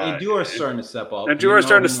 Andujar's starting to step up. Andujar's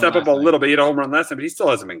starting to step up a little bit. He had a home run last time, but he still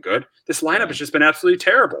hasn't been good. This lineup has just been absolutely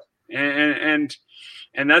terrible, and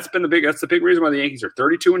that's been the big reason why the Yankees are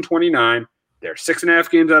 32-29. They're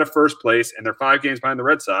 6.5 games out of first place, and they're 5 games behind the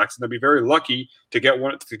Red Sox, and they'll be very lucky to get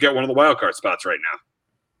one of the wild card spots right now.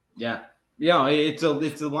 Yeah, it's a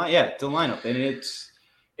lineup, and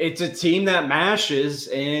it's a team that mashes,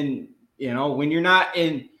 and when you're not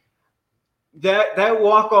in, that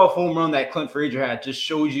walk-off home run that Clint Frazier had just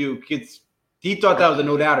shows you he thought that was a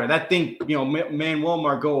no-doubter. That thing, Manuel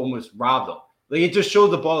Margot almost robbed him. Like, it just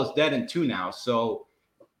shows the ball is dead in two now. So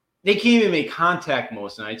they can't even make contact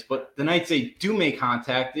most nights, but the nights they do make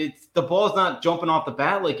contact, the ball's not jumping off the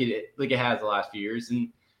bat like it has the last few years. And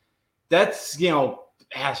that's,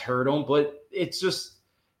 has hurt them, but it's just,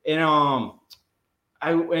 and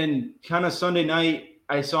kind of Sunday night,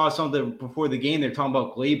 I saw something before the game. They're talking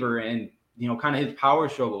about Gleyber and, kind of his power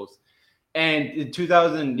struggles. And in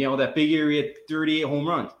 2000, that big year, he had 38 home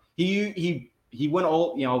runs. He went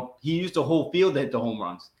all, he used the whole field to hit the home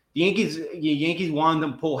runs. The Yankees wanted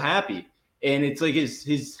him to pull happy. And it's like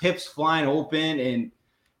his hips flying open. And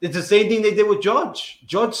it's the same thing they did with Judge.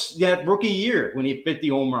 Judge, that rookie year when he hit 50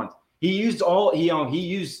 home runs, he used all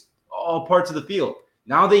parts of the field.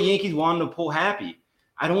 Now the Yankees want him to pull happy.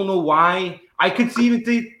 I don't know why. I could see even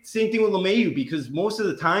the same thing with LeMahieu, because most of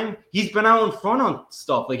the time he's been out in front on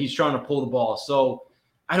stuff like he's trying to pull the ball. So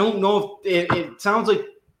I don't know if it sounds like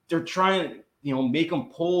they're trying to make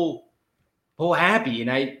him pull happy,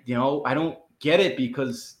 and I don't get it,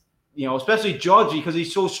 because especially Judge, because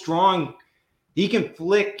he's so strong, he can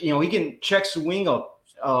flick, he can check swing up,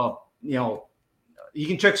 he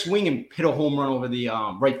can check swing and hit a home run over the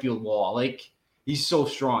right field wall. Like, he's so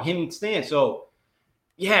strong. Him and Stan. So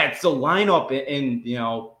yeah, it's the lineup, and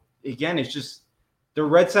again, it's just the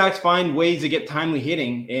Red Sox find ways to get timely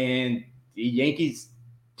hitting, and the Yankees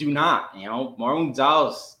do not. Marwin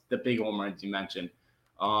Gonzalez, the big home runs you mentioned.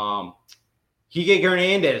 Kike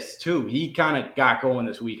Hernandez too. He kind of got going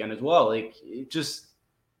this weekend as well. Like, the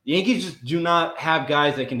Yankees just do not have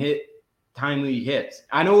guys that can hit timely hits.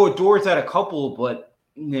 I know Odor's had a couple, but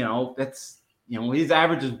that's his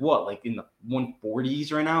average is what, like in the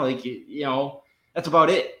 140s right now. Like, that's about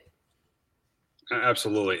it.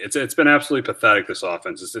 Absolutely. It's been absolutely pathetic, this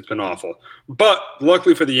offense. It's been awful. But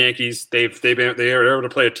luckily for the Yankees, they are able to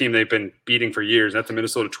play a team they've been beating for years. That's the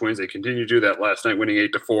Minnesota Twins. They continue to do that last night, winning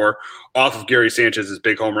 8-4 off of Gary Sanchez's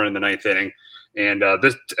big home run in the ninth inning. And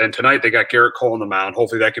tonight they got Garrett Cole on the mound.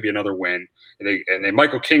 Hopefully that could be another win. And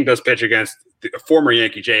Michael King does pitch against the former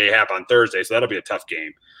Yankee J.A. Happ on Thursday, so that'll be a tough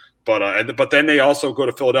game. But then they also go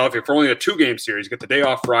to Philadelphia for only a 2-game series. Get the day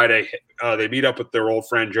off Friday. They meet up with their old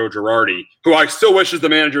friend Joe Girardi, who I still wish is the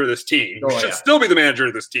manager of this team. Should still be the manager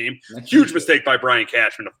of this team. Huge mistake by Brian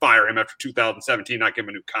Cashman to fire him after 2017, not give him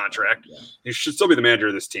a new contract. He should still be the manager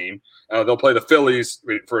of this team. They'll play the Phillies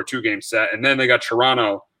for a 2-game set, and then they got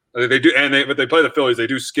Toronto. But they play the Phillies. They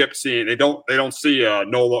do skip seeing. They don't see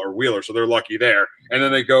Nola or Wheeler, so they're lucky there. And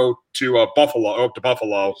then they go to Buffalo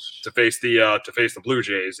to face the Blue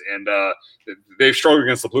Jays. And they've struggled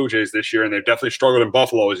against the Blue Jays this year, and they've definitely struggled in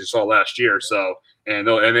Buffalo, as you saw last year. So and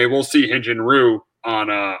they will see Hyun-Jin Ryu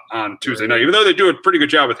on Tuesday night, even though they do a pretty good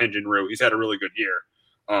job with Hyun-Jin Ryu. He's had a really good year.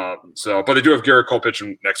 But they do have Garrett Cole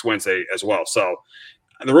pitching next Wednesday as well. So.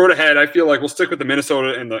 And the road ahead, I feel like we'll stick with the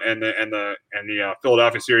Minnesota and the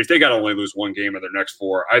Philadelphia series. They got to only lose one game of their next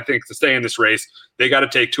 4. I think to stay in this race, they got to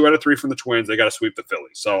take 2 out of 3 from the Twins. They got to sweep the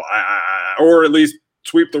Phillies, or at least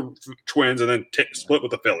sweep the Twins and then split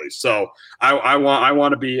with the Phillies. So I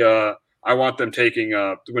want them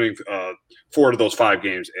taking winning 4 of those 5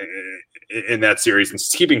 games in that series and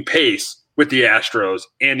keeping pace with the Astros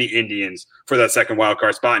and the Indians for that second wild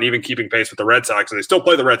card spot, and even keeping pace with the Red Sox. So they still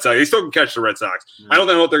play the Red Sox. They still can catch the Red Sox. I don't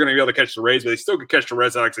know if they're going to be able to catch the Rays, but they still can catch the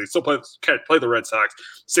Red Sox. They still play the Red Sox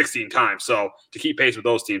 16 times. So to keep pace with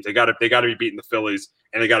those teams, they got to be beating the Phillies,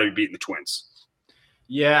 and they got to be beating the Twins.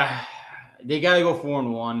 Yeah, they got to go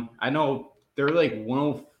 4-1. I know they're like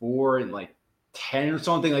 104 and like 10 or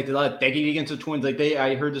something. Like they get against the Twins.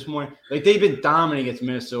 I heard this morning, like they've been dominant against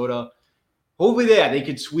Minnesota. Hopefully they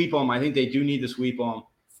could sweep them. I think they do need to sweep them.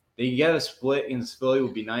 They get a split against Philly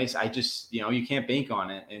would be nice. I just, you can't bank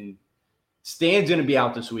on it. And Stan's going to be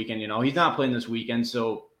out this weekend. He's not playing this weekend.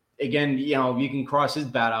 So, again, you can cross his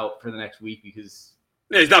bat out for the next week because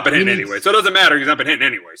he's not been hitting anyway. So it doesn't matter. He's not been hitting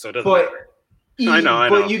anyway. So it doesn't matter. I know.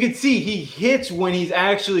 But you can see he hits when he's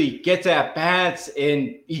actually gets at bats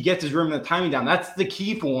and he gets his rhythm and timing down. That's the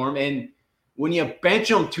key for him. And when you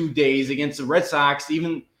bench him 2 days against the Red Sox,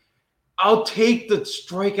 I'll take the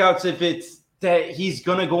strikeouts if it's that he's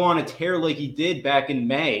going to go on a tear like he did back in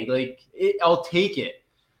May. I'll take it.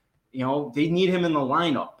 They need him in the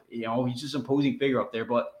lineup. He's just an imposing figure up there.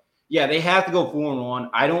 But, yeah, they have to go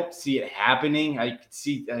 4-1. I don't see it happening. I could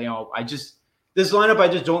see, this lineup I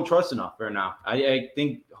just don't trust enough right now. I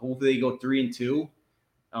think hopefully they go 3-2.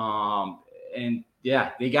 And,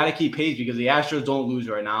 yeah, they got to keep pace because the Astros don't lose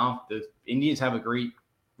right now. The Indians have a great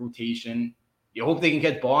rotation. You hope they can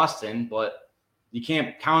catch Boston, but you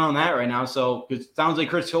can't count on that right now. So it sounds like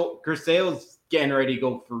Chris Sale's getting ready to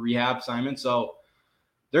go for rehab assignment. So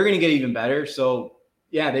they're going to get even better. So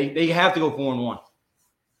yeah, they have to go 4-1.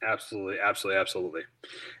 Absolutely.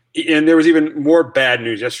 And there was even more bad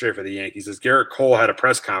news yesterday for the Yankees as Garrett Cole had a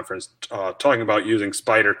press conference talking about using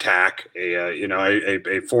spider tack,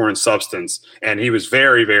 a foreign substance, and he was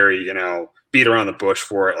very, very, beat around the bush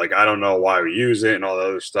for it. Like, I don't know why we use it and all the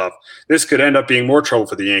other stuff. This could end up being more trouble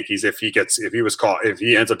for the Yankees if he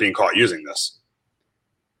ends up being caught using this.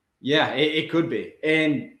 Yeah, it could be.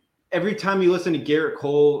 And every time you listen to Garrett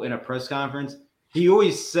Cole in a press conference, he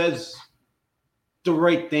always says the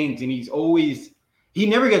right things, and he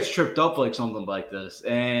never gets tripped up like something like this.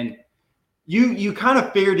 And you kind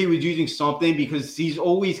of figured he was using something because he's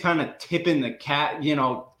always kind of tipping the cap, trying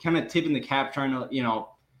to,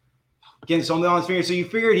 getting something on his finger. So you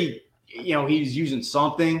figured he's using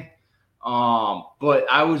something. But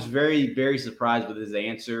I was very, very surprised with his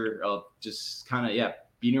answer of just kind of,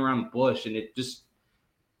 beating around the bush, and it just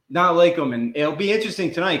not like him. And it'll be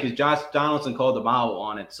interesting tonight because Josh Donaldson called him out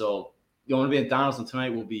on it. So the only bit Donaldson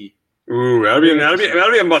tonight will be. Ooh, that'll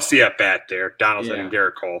be a must-see at bat there, Donaldson and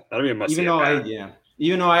Garrett Cole. That'll be a must-see at bat.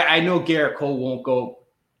 Even though I know Garrett Cole won't go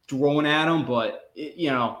throwing at him, but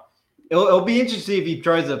it'll be interesting if he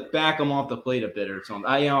tries to back him off the plate a bit or something.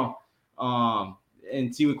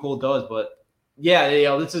 And see what Cole does. But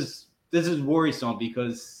this is worrisome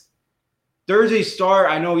because Thursday start,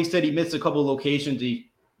 I know he said he missed a couple of locations.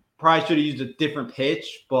 He probably should have used a different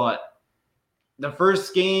pitch, but the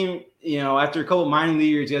first game, after a couple of minor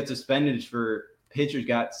leaguers pitchers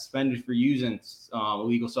got suspended for using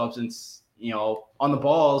illegal substance, on the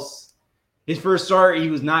balls. His first start, he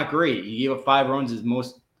was not great. He gave up 5 runs his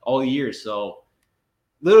most all year. So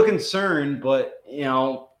little concerned, but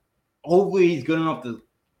hopefully he's good enough to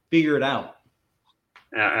figure it out.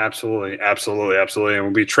 Absolutely. And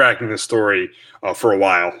we'll be tracking this story for a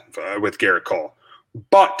while with Garrett Cole.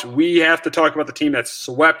 But we have to talk about the team that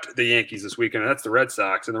swept the Yankees this weekend, and that's the Red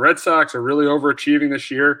Sox. And the Red Sox are really overachieving this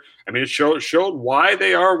year. I mean, it showed why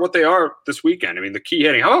they are what they are this weekend. I mean, the key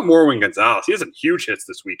hitting. How about Morwin Gonzalez? He had some huge hits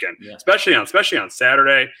this weekend, especially on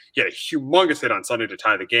Saturday. He had a humongous hit on Sunday to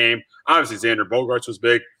tie the game. Obviously, Xander Bogaerts was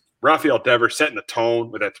big. Rafael Devers setting the tone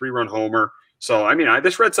with that 3-run homer. So, I mean,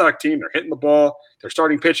 this Red Sox team, they're hitting the ball. Their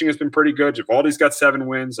starting pitching has been pretty good. Eovaldi's got 7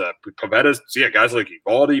 wins. Guys like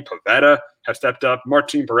Eovaldi, Pivetta have stepped up.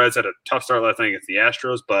 Martin Perez had a tough start last night against the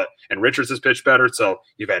Astros, and Richards has pitched better. So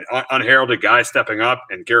you've had unheralded guys stepping up,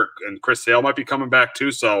 and Chris Sale might be coming back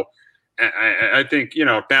too. So I think,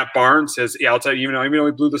 Matt Barnes has, I'll tell you, even though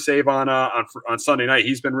he blew the save on Sunday night,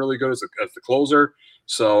 he's been really good as the closer.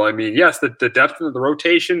 So, I mean, yes, the depth of the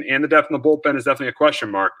rotation and the depth in the bullpen is definitely a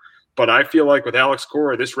question mark. But I feel like with Alex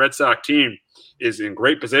Cora, this Red Sox team is in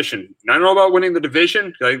great position. And I don't know about winning the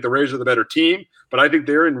division. I think the Rays are the better team, but I think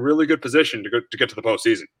they're in really good position to get to the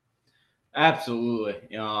postseason. Absolutely.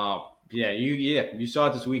 You saw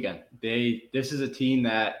it this weekend. This is a team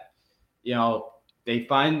that,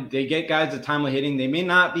 they get guys at timely hitting. They may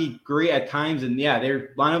not be great at times, and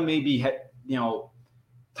their lineup may be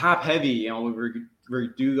top heavy. With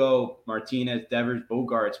Verdugo, Martinez, Devers,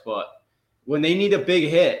 Bogaerts, but when they need a big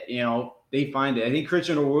hit, they find it. I think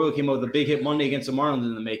Christian Arroyo came up with a big hit Monday against the Marlins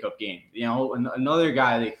in the makeup game. Another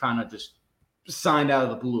guy they kind of just signed out of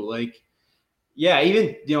the blue.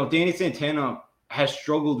 Even Danny Santana has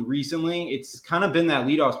struggled recently. It's kind of been that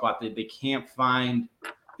leadoff spot that they can't find.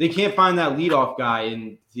 They can't find that leadoff guy,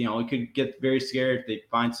 and it could get very scary if they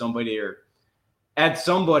find somebody or add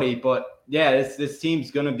somebody. But this team's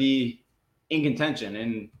gonna be in contention,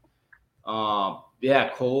 and Cole.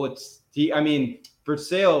 For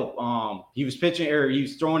Sale, he was pitching or he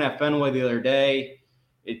was throwing at Fenway the other day.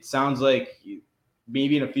 It sounds like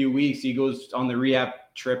maybe in a few weeks he goes on the rehab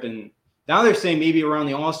trip, and now they're saying maybe around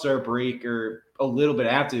the All-Star break or a little bit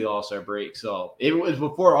after the All-Star break. So it was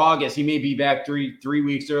before August. He may be back three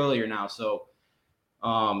weeks earlier now. So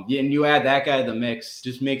and you add that guy to the mix,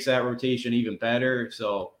 just makes that rotation even better.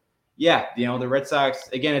 So the Red Sox,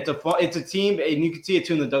 again, it's a team, and you can see it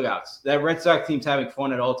too in the dugouts. That Red Sox team's having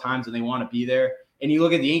fun at all times, and they want to be there. And you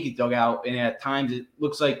look at the Yankees dugout, and at times it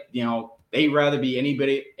looks like, they'd rather be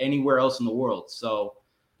anywhere else in the world. So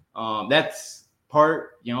that's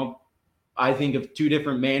part, I think of 2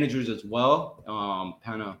 different managers as well.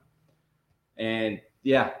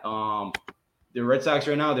 The Red Sox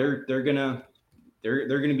right now, they're gonna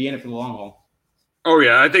be in it for the long haul. Oh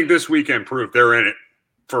yeah, I think this weekend proved they're in it.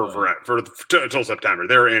 Until September.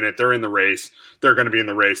 They're in it. They're in the race. They're going to be in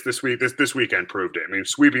the race this week. This weekend proved it. I mean,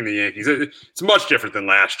 sweeping the Yankees, it's much different than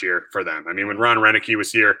last year for them. I mean, when Ron Renneke was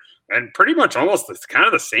here, and pretty much almost it's kind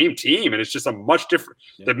of the same team, and it's just a much different.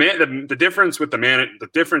 Yeah. The difference with the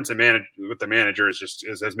manager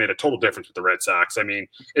has made a total difference with the Red Sox. I mean,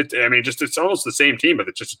 it's almost the same team, but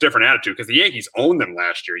it's just a different attitude because the Yankees owned them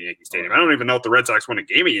last year at Yankee Stadium. I don't even know if the Red Sox won a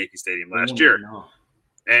game at Yankee Stadium last year.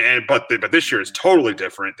 But this year is totally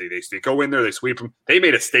different. They go in there, they sweep them. They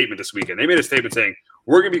made a statement this weekend. They made a statement saying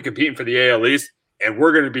we're going to be competing for the AL East. And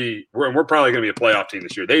we're probably going to be a playoff team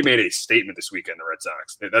this year. They made a statement this weekend, the Red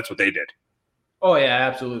Sox. That's what they did. Oh, yeah,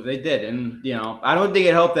 absolutely. They did. And, I don't think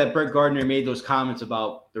it helped that Brett Gardner made those comments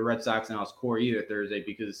about the Red Sox and Alex Cora either Thursday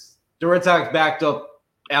because the Red Sox backed up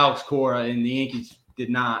Alex Cora and the Yankees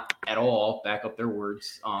did not at all back up their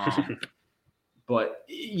words. But,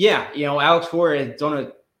 yeah, Alex Cora has done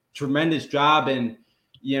a tremendous job. And,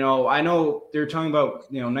 I know they're talking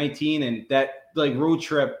about, 19 and that, road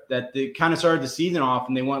trip that they kind of started the season off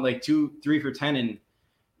and they went 3 for 10 and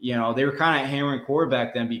they were kind of hammering Cora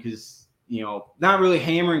back then because not really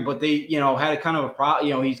hammering but they had a kind of a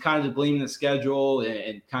problem. He's kind of just blaming the schedule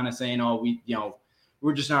and kind of saying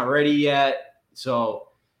we're just not ready yet, so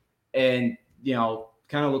and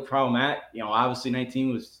kind of looked problematic. Obviously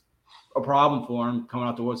 19 was a problem for him coming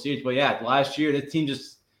out the World Series, but yeah, last year the team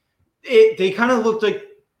just they kind of looked like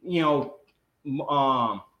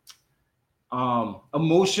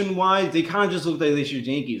emotion wise, they kind of just looked like this year's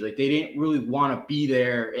Yankees. They didn't really want to be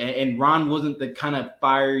there. And Ron wasn't the kind of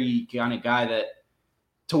fiery kind of guy that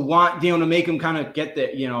to want, to make him kind of get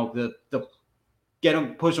that, the get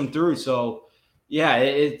him, push him through. So yeah,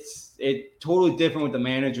 it's totally different with the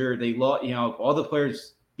manager. They love, all the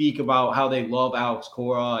players speak about how they love Alex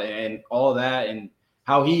Cora and all that and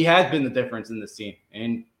how he has been the difference in this team.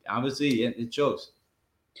 And obviously it shows.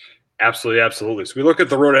 Absolutely. So we look at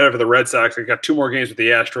the road ahead for the Red Sox. They got 2 more games with the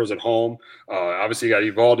Astros at home. Obviously, you got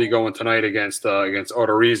Eovaldi going tonight against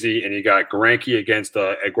Odorizzi, and you got Greinke against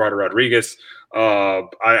Eduardo Rodriguez.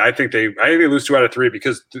 I think they lose 2 out of 3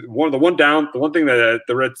 because one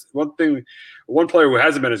player who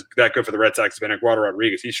hasn't been that good for the Red Sox has been Eduardo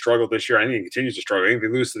Rodriguez. He struggled this year. I think he continues to struggle. I think they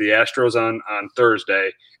lose to the Astros on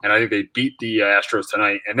Thursday, and I think they beat the Astros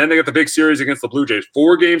tonight. And then they got the big series against the Blue Jays,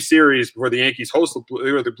 4-game series before the Yankees host the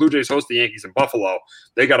Blue Jays host the Yankees in Buffalo.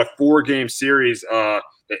 They got a 4-game series. The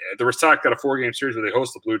Red Sox got a 4-game series where they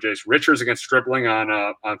host the Blue Jays. Richards against Stripling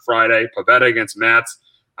on Friday, Pivetta against Matz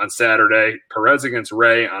on Saturday, Perez against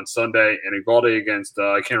Ray on Sunday, and Eovaldi against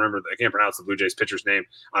I can't pronounce the Blue Jays pitcher's name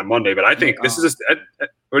on Monday. But I think this is what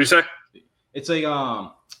do you say? It's like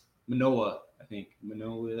Manoah, Alex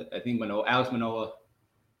Manoah.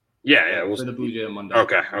 Yeah. For the Blue Jays on Monday.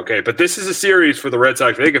 Okay. But this is a series for the Red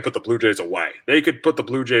Sox. They could put the Blue Jays away.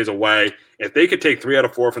 If they could take 3 out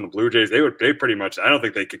of 4 from the Blue Jays, they pretty much. I don't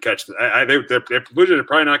think they could catch. The Blue Jays are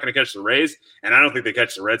probably not going to catch the Rays, and I don't think they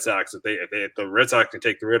catch the Red Sox. If the Red Sox can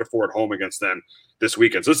take 3 out of 4 at home against them this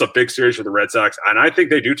weekend, so this is a big series for the Red Sox, and I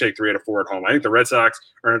think they do take 3 out of 4 at home. I think the Red Sox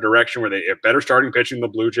are in a direction where they have better starting pitching than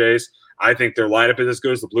the Blue Jays. I think their lineup is as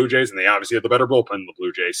good as the Blue Jays, and they obviously have the better bullpen than the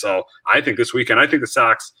Blue Jays. So I think this weekend, the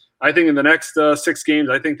Sox. I think in the next 6 games,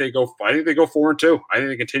 I think they go 4-2. I think they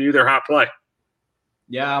continue their hot play.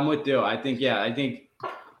 Yeah, I'm with you. I think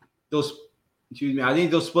they'll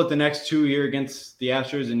split the next 2 here against the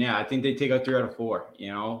Astros, and I think they take out 3 out of 4.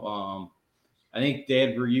 I think they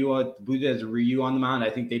had the Blue Jays has Ryu on the mound.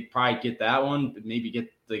 I think they'd probably get that one, but maybe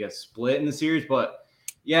get a split in the series. But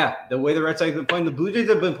yeah, the way the Red Sox have been playing, the Blue Jays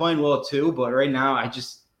have been playing well too. But right now,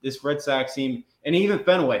 this Red Sox team, and even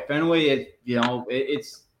Fenway,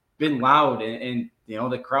 it's been loud and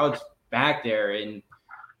the crowd's back there and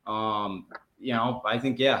I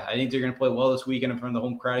think they're going to play well this weekend in front of the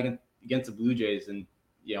home crowd against the Blue Jays and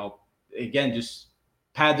again just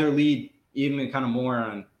pad their lead even kind of more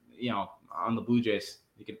on the Blue Jays.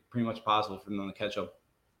 Make it pretty much possible for them to catch up.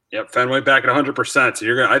 Yep, Fenway back at 100%. So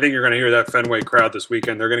I think you're going to hear that Fenway crowd this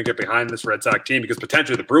weekend. They're going to get behind this Red Sox team because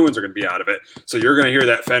potentially the Bruins are going to be out of it. So you're going to hear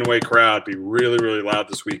that Fenway crowd be really, really loud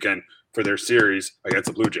this weekend for their series against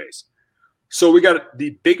the Blue Jays. So we got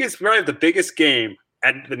the biggest game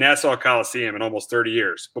at the Nassau Coliseum in almost 30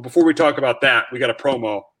 years. But before we talk about that, we got a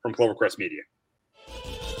promo from Clovercrest Media.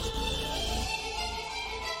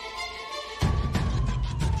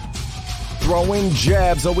 Throwing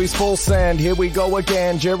jabs, always full send. Here we go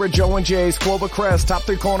again. Jared, Joe, and Jay's Clovercrest, top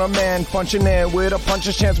 3 corner man, punching in with a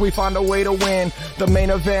puncher's chance. We find a way to win. The main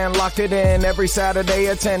event, locked it in every Saturday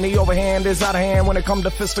at 10. The overhand is out of hand when it comes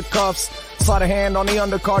to fisticuffs. Slide a hand on the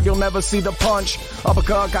undercard, you'll never see the punch.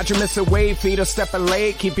 Uppercut got you missing weight, feet are stepping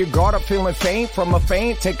late. Keep your guard up, feeling faint from a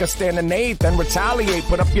feint. Take a stand and eight, then retaliate.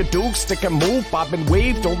 Put up your duke, stick and move, bob and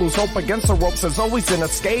weave. Don't lose hope against the ropes, there's always an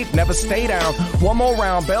escape. Never stay down. One more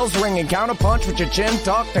round, bells ringing. Counter punch with your chin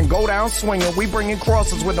tucked and go down swinging. We bringing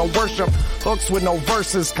crosses with no worship, hooks with no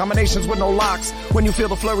verses, combinations with no locks. When you feel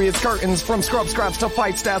the flurry, it's curtains. From scrub scraps to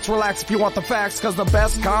fight stats, relax if you want the facts, cause the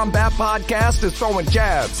best combat podcast is throwing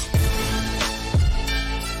jabs.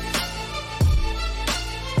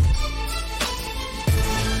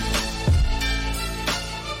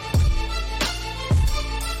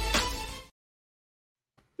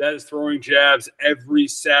 That is Throwing Jabs every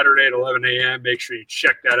Saturday at 11 a.m. Make sure you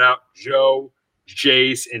check that out. Joe,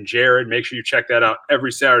 Jace, and Jared. Make sure you check that out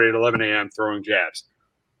every Saturday at 11 a.m. Throwing Jabs.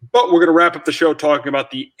 But we're going to wrap up the show talking about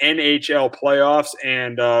the NHL playoffs.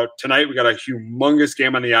 And tonight we got a humongous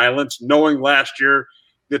game on the Islands. Knowing last year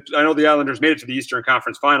that I know the Islanders made it to the Eastern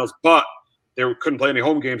Conference Finals, but they couldn't play any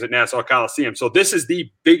home games at Nassau Coliseum. So this is the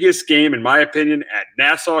biggest game, in my opinion, at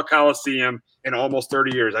Nassau Coliseum in almost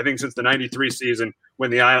 30 years. I think since the 93 season when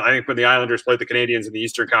the Islanders played the Canadiens in the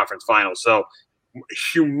Eastern Conference Finals. So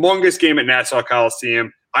humongous game at Nassau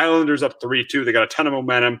Coliseum. Islanders up 3-2. They got a ton of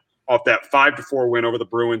momentum off that 5-4 win over the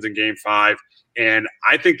Bruins in Game 5. And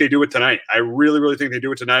I think they do it tonight. I really, really think they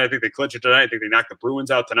do it tonight. I think they clinch it tonight. I think they knock the Bruins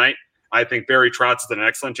out tonight. I think Barry Trotz does an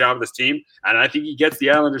excellent job with this team. And I think he gets the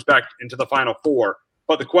Islanders back into the Final Four.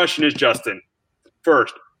 But the question is, Justin,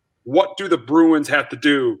 first, what do the Bruins have to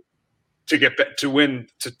do to win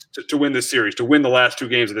this series, to win the last two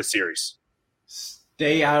games of this series?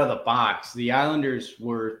 Stay out of the box. The Islanders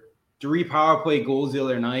were 3 power play goals the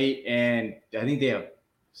other night, and I think they have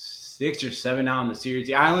 6 or 7 now in the series.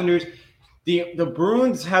 The Islanders, the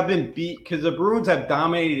Bruins have been beat because the Bruins have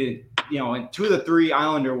dominated, in 2 of the 3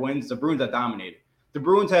 Islander wins, the Bruins have dominated. The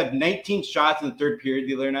Bruins had 19 shots in the third period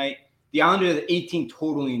the other night. The Islanders had 18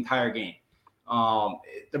 total in the entire game.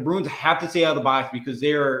 The Bruins have to stay out of the box because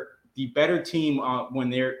they are the better team when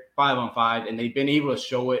they're 5-on-5, and they've been able to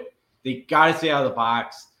show it. They got to stay out of the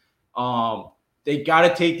box. They got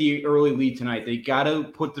to take the early lead tonight. They got to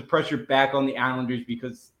put the pressure back on the Islanders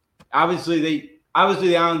because obviously the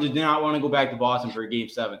Islanders did not want to go back to Boston for Game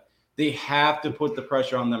 7. They have to put the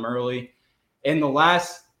pressure on them early. And the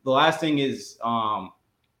last thing is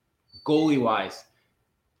goalie wise.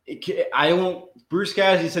 Bruce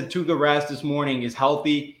Cassidy said Tuukka Rask this morning is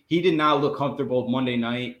healthy. He did not look comfortable Monday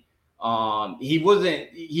night. He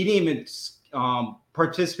didn't even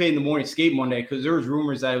participate in the morning skate Monday because there was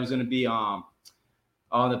rumors that it was going to be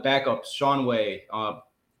the backup Sean Way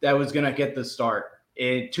that was going to get the start.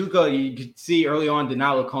 And Tuukka, you could see early on, did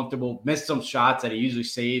not look comfortable, missed some shots that he usually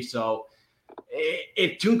saves. So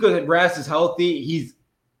if Tuukka Rask is healthy, he's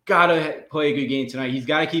got to play a good game tonight. He's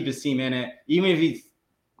got to keep his team in it. Even if he's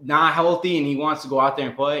not healthy and he wants to go out there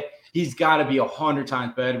and play, he's got to be 100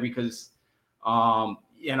 times better because,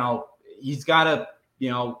 he's got to,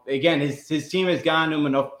 again, his team has gotten him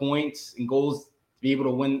enough points and goals to be able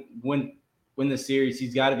to win the series.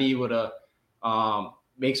 He's got to be able to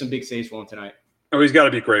make some big saves for him tonight. Oh, he's got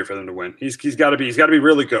to be great for them to win. He's got to be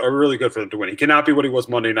really good for them to win. He cannot be what he was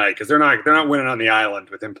Monday night because they're not winning on the island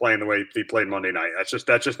with him playing the way he played Monday night. That's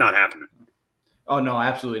just not happening. Oh no,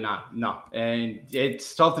 absolutely not. No, and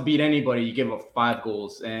it's tough to beat anybody. You give up 5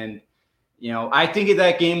 goals, and I think if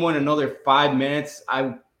that game went another 5 minutes,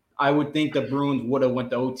 I would think the Bruins would have went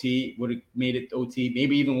to OT, would have made it OT,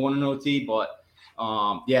 maybe even won an OT. But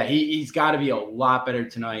he's got to be a lot better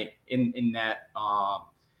tonight in that.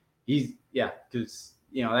 Because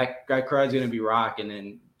that crowd's going to be rocking,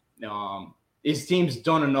 and his team's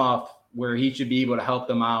done enough where he should be able to help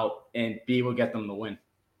them out and be able to get them to win.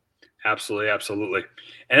 Absolutely.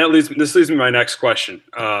 And this leads me to my next question.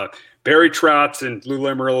 Barry Trotz and Lou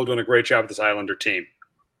Lamoriello doing a great job with this Islander team.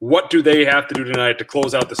 What do they have to do tonight to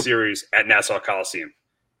close out the series at Nassau Coliseum?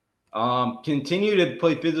 Continue to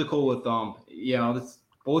play physical with them.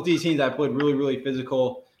 Both these teams have played really, really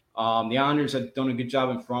physical. The Islanders have done a good job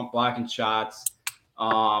in front, blocking shots.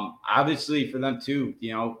 Obviously for them too,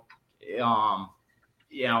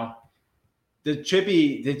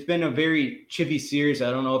 it's been a very chippy series. I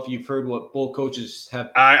don't know if you've heard what both coaches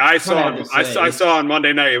have. I saw on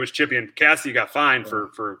Monday night it was chippy, and Cassidy got fined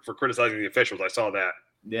for criticizing the officials. I saw that.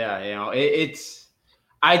 Yeah, it's.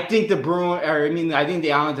 I think the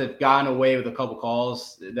Islanders have gotten away with a couple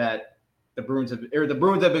calls that the Bruins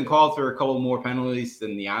have been called for a couple more penalties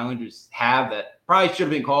than the Islanders have that probably should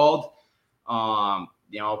have been called.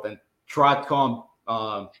 Then Trotz called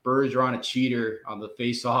Bergeron a cheater on the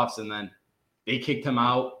faceoffs, and then they kicked him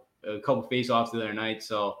out a couple faceoffs the other night.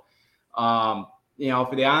 So, for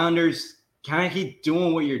the Islanders, kind of keep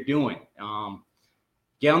doing what you're doing.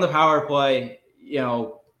 Get on the power play,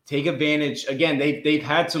 take advantage. Again, they've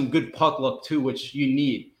had some good puck luck too, which you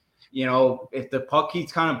need. If the puck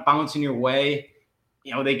keeps kind of bouncing your way,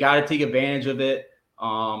 they got to take advantage of it.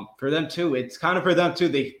 For them too, it's kind of for them too.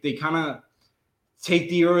 They kind of take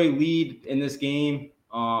the early lead in this game.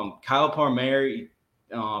 Kyle Palmieri,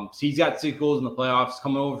 he's got 6 goals in the playoffs,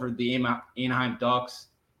 coming over for the Anaheim Ducks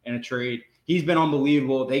in a trade. He's been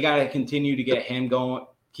unbelievable. They got to continue to get him going,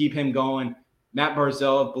 keep him going. Matt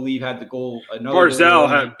Barzal, I believe, had the goal.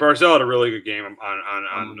 Barzal had a really good game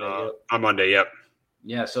on Monday. Yep.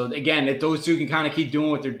 Yeah. So again, if those two can kind of keep doing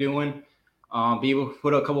what they're doing, be able to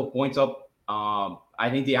put a couple points up, I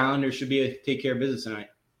think the Islanders should be able to take care of business tonight.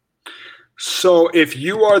 So if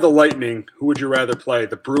you are the Lightning, who would you rather play,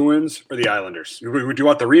 the Bruins or the Islanders? Would you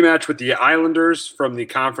want the rematch with the Islanders from the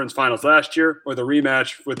conference finals last year, or the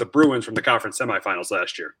rematch with the Bruins from the conference semifinals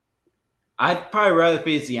last year? I'd probably rather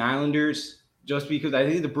face the Islanders, just because I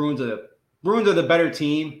think the Bruins are the better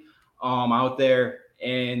team out there,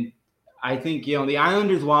 and I think the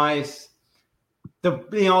Islanders wise, for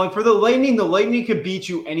the Lightning could beat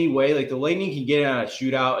you anyway. Like the Lightning can get out a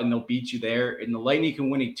shootout and they'll beat you there, and the Lightning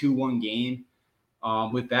can win a 2-1 game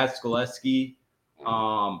with Vasilevsky.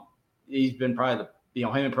 He's been probably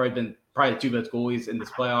been the 2 best goalies in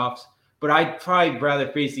this playoffs. But I'd probably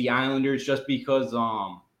rather face the Islanders just because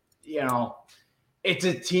it's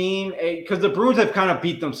a team, because the Bruins have kind of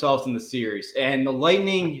beat themselves in the series, and the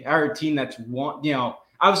Lightning are a team that's won.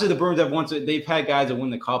 Obviously the Bruins they've had guys that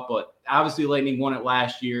win the cup, but obviously Lightning won it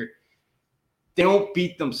last year. They don't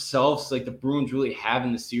beat themselves like the Bruins really have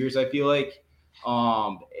in the series, I feel like.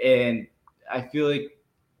 And I feel like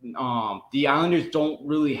the Islanders don't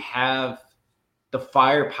really have the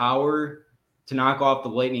firepower to knock off the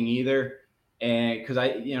Lightning either. And because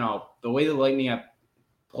the way the Lightning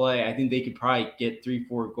play, I think they could probably get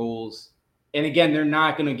 3-4 goals. And again, they're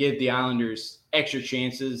not going to give the Islanders extra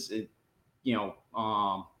chances. And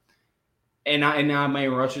not many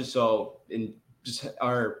rushes. So the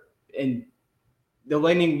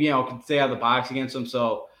Lightning, can stay out of the box against them.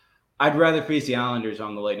 So I'd rather face the Islanders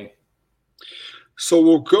on the Lightning. So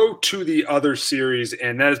we'll go to the other series,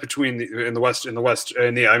 and that is between the Western Division?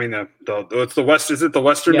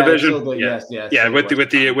 Yes. Yeah, with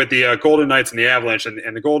the Golden Knights and the Avalanche,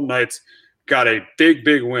 and the Golden Knights got a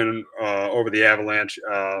big win over the Avalanche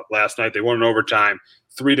last night. They won in overtime,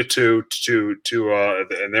 3-2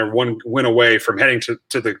 and they're 1 win away from heading to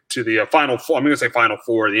the Final Four. I'm going to say Final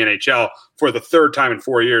Four of the NHL for the 3rd time in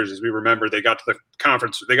 4 years. As we remember, they got to the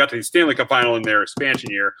conference, they got to the Stanley Cup final in their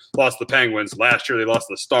expansion year, lost to the Penguins. Last year, they lost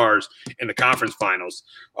to the Stars in the conference finals.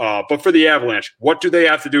 But for the Avalanche, what do they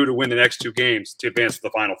have to do to win the next 2 games to advance to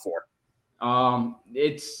the Final Four?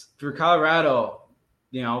 It's for Colorado.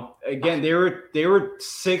 Again, they were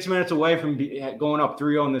 6 minutes away from going up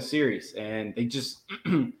 3-0 in this series, and they just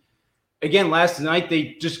again last night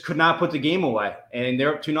they just could not put the game away, and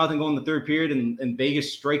they're up 2-0 going the 3rd period, and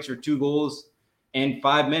Vegas strikes for 2 goals in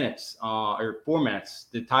 5 minutes or 4 minutes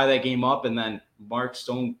to tie that game up, and then Mark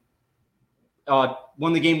Stone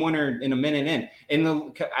won the game winner in a minute in. And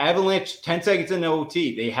the Avalanche 10 seconds into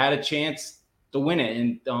OT, they had a chance to win it,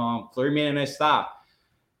 and Fleury made a nice stop.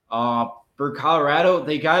 For Colorado,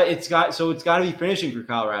 it's got to be finishing for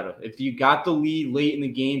Colorado. If you got the lead late in the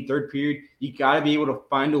game, 3rd period, you got to be able to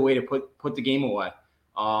find a way to put the game away.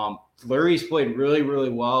 Fleury's played really, really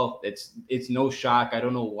well. It's no shock. I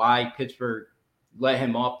don't know why Pittsburgh let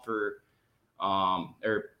him up or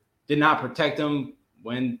did not protect him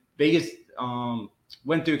when Vegas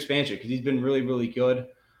went through expansion, because he's been really, really good.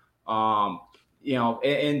 And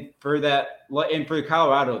for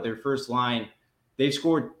Colorado, their first line, they've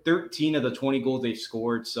scored 13 of the 20 goals they've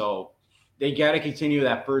scored, so they got to continue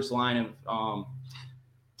that first line of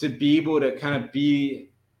to be able to kind of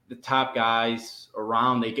be the top guys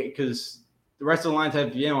around. Because the rest of the lines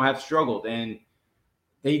have struggled, and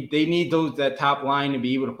they need that top line to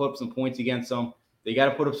be able to put up some points against them. They got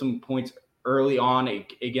to put up some points early on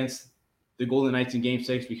against the Golden Knights in Game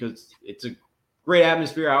 6, because it's a great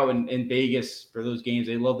atmosphere out in Vegas for those games.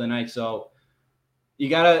 They love the Knights, so you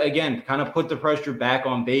got to, again, kind of put the pressure back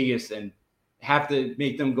on Vegas and have to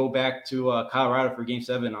make them go back to Colorado for Game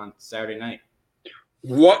 7 on Saturday night.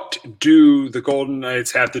 What do the Golden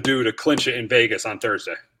Knights have to do to clinch it in Vegas on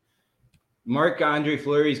Thursday? Marc-Andre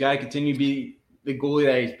Fleury's got to continue to be the goalie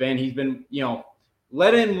that he's been. He's been,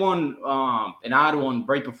 let in one, an odd one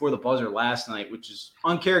right before the buzzer last night, which is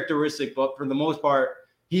uncharacteristic, but for the most part,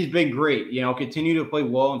 he's been great. Continue to play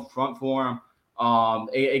well in front for him.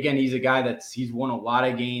 Again, he's a guy he's won a lot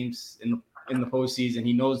of games in the postseason.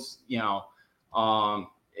 He knows,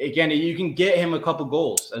 again, you can get him a couple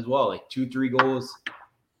goals as well, like 2-3 goals.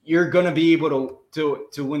 You're gonna be able to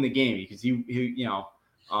win the game because he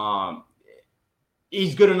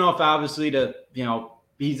he's good enough, obviously, to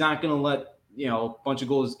he's not gonna let a bunch of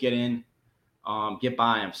goals get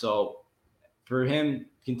by him. So for him,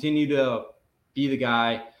 continue to be the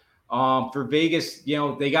guy. For Vegas,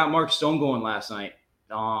 they got Mark Stone going last night.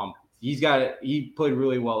 He played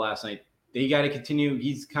really well last night. They got to continue.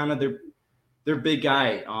 He's kind of their big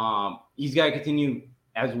guy. He's got to continue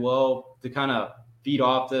as well to kind of feed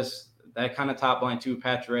off that kind of top line too.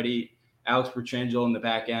 Pacioretty, Alex Pietrangelo in the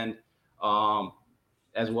back end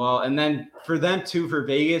as well. And then for them too, for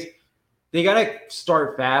Vegas, they got to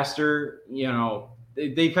start faster.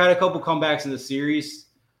 They've had a couple comebacks in the series,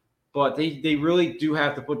 but they really do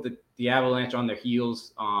have to put the Avalanche on their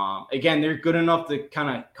heels. Again, they're good enough to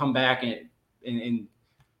kind of come back in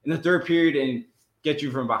the third period and get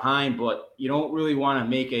you from behind, but you don't really want to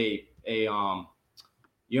make you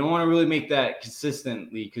don't want to really make that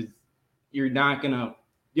consistently because you're not gonna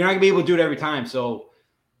be able to do it every time. So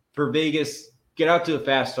for Vegas, get out to a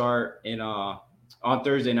fast start on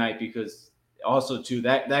Thursday night, because also too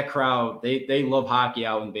that crowd, they love hockey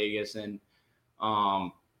out in Vegas, and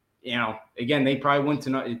again, they probably win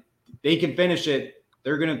tonight. They can finish it.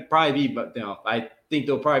 They're gonna probably be, but I think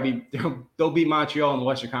they'll beat Montreal in the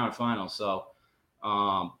Western Conference Finals. So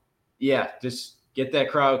just get that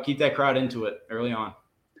crowd, keep that crowd into it early on.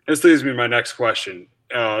 This leads me to my next question.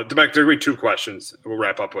 There will be two questions we'll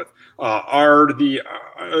wrap up with.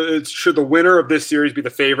 Should the winner of this series be the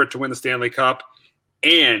favorite to win the Stanley Cup?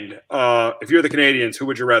 And if you're the Canadians, who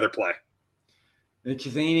would you rather play? The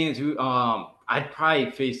Canadians, I'd probably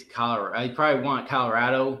face Colorado. I'd probably want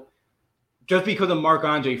Colorado just because of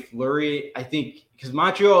Marc-Andre Fleury. I think because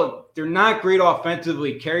Montreal, they're not great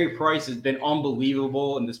offensively. Carey Price has been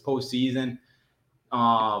unbelievable in this postseason.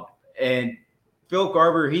 And Phil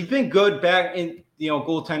Garber, he's been good back in,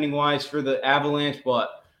 goaltending wise for the Avalanche,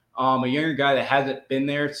 but a younger guy that hasn't been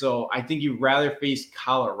there. So I think you'd rather face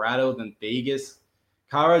Colorado than Vegas.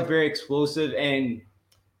 Colorado's very explosive, and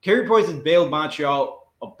Carey Price has bailed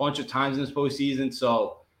Montreal a bunch of times in this postseason.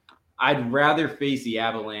 So I'd rather face the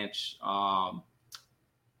Avalanche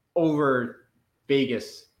over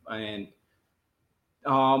Vegas. And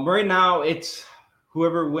right now it's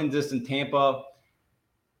whoever wins this in Tampa.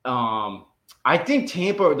 I think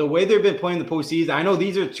Tampa, the way they've been playing the postseason, I know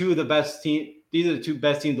these are the two best teams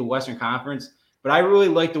in the Western Conference, but I really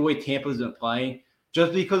like the way Tampa's been playing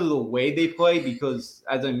just because of the way they play, because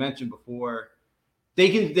as I mentioned before, they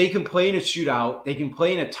can play in a shootout, they can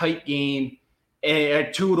play in a tight game, a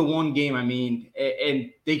 2-1 game, and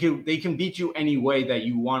they can beat you any way that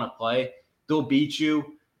you want to play. They'll beat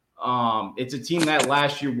you. It's a team that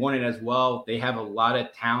last year won it as well. They have a lot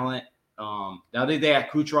of talent. Now they got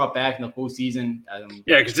Kucherov back in the postseason.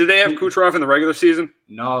 Because did they have Kucherov in the regular season?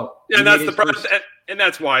 No. Yeah, that's the problem, and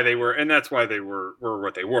that's why they were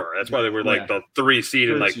what they were. That's why they were like the 3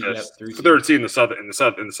 seed and like the third seed in the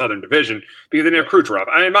Southern Division, because they didn't have Kucherov.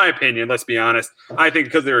 In my opinion, let's be honest, I think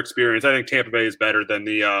because of their experience, I think Tampa Bay is better than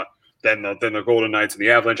the Golden Knights and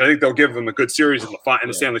the Avalanche. I think they'll give them a good series in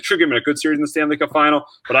the Stanley. Should give them a good series in the Stanley Cup final,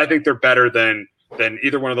 but I think they're better than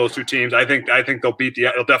either one of those two teams. I think they'll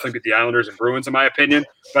definitely beat the Islanders and Bruins, in my opinion.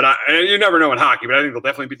 But you never know in hockey, but I think they'll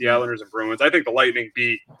definitely beat the Islanders and Bruins. I think the Lightning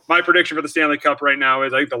beat. My prediction for the Stanley Cup right now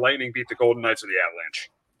is I think the Lightning beat the Golden Knights or the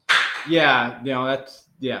Avalanche.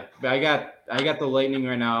 I got the Lightning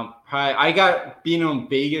right now. I got beating them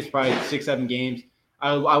Vegas probably 6-7 games.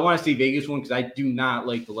 I want to see Vegas win because I do not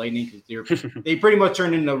like the Lightning because they pretty much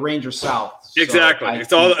turned into Rangers South. So exactly.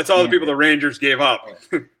 It's all the people the Rangers gave up.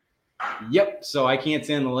 Yep. So I can't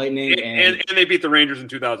stand the Lightning, and they beat the Rangers in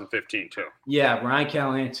 2015 too. Yeah, Ryan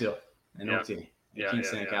Callahan too. I can't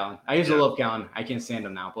stand Callahan. I used to love Callahan. I can't stand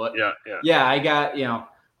him now, but I got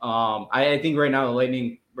I think right now the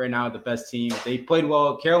Lightning are the best team. They played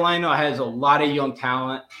well. Carolina has a lot of young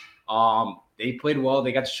talent. They played well.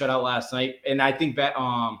 They got to shut out last night, and I think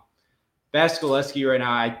Vasilevsky right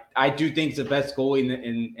now, I do think is the best goalie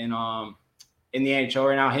in the NHL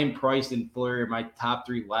right now. Him, Price, and Fleury are my top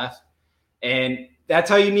 3 left. And that's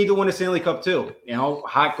how you need to win a Stanley Cup too.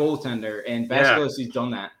 Hot goaltender, and Vasilevsky's done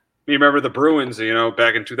that. You remember the Bruins,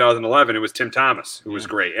 back in 2011, it was Tim Thomas who was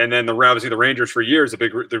great. And then obviously the Rangers for years,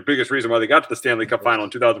 the biggest reason why they got to the Stanley Cup final in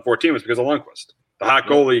 2014 was because of Lundqvist. The hot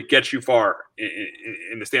goalie gets you far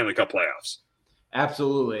in the Stanley Cup playoffs.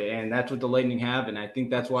 Absolutely, and that's what the Lightning have, and I think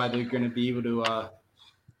that's why they're going to be able to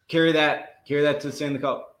carry that to the Stanley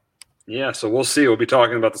Cup. Yeah, so we'll see. We'll be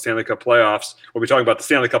talking about the Stanley Cup playoffs. We'll be talking about the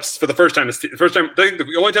Stanley Cups for the first time.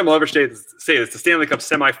 The only time I'll ever say is the Stanley Cup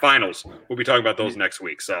semifinals. We'll be talking about those next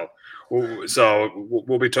week. So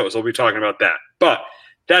we'll be talking about that. But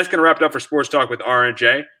that's going to wrap it up for Sports Talk with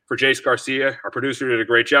R&J. For Jace Garcia, our producer, did a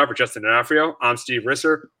great job. For Justin D'Onofrio, I'm Steve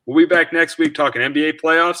Risser. We'll be back next week talking NBA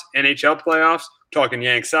playoffs, NHL playoffs, talking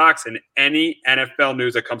Yank Sox, and any NFL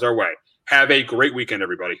news that comes our way. Have a great weekend,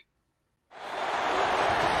 everybody.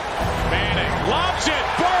 Manning lobs it.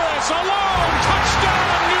 Burris alone.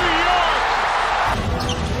 Touchdown, New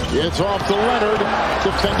York. It's off to Leonard.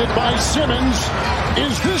 Defended by Simmons.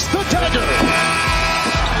 Is this the dagger?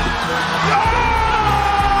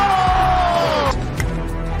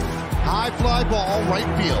 High fly ball, right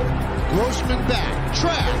field. Grossman back,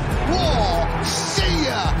 track, Wall, see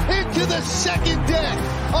ya, into the second deck.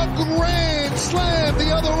 A grand slam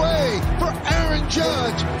the other way for Aaron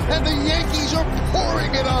Judge, and the Yankees are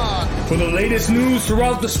pouring it on. For the latest news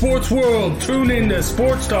throughout the sports world, tune in to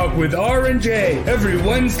Sports Talk with R&J every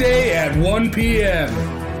Wednesday at 1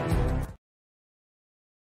 p.m.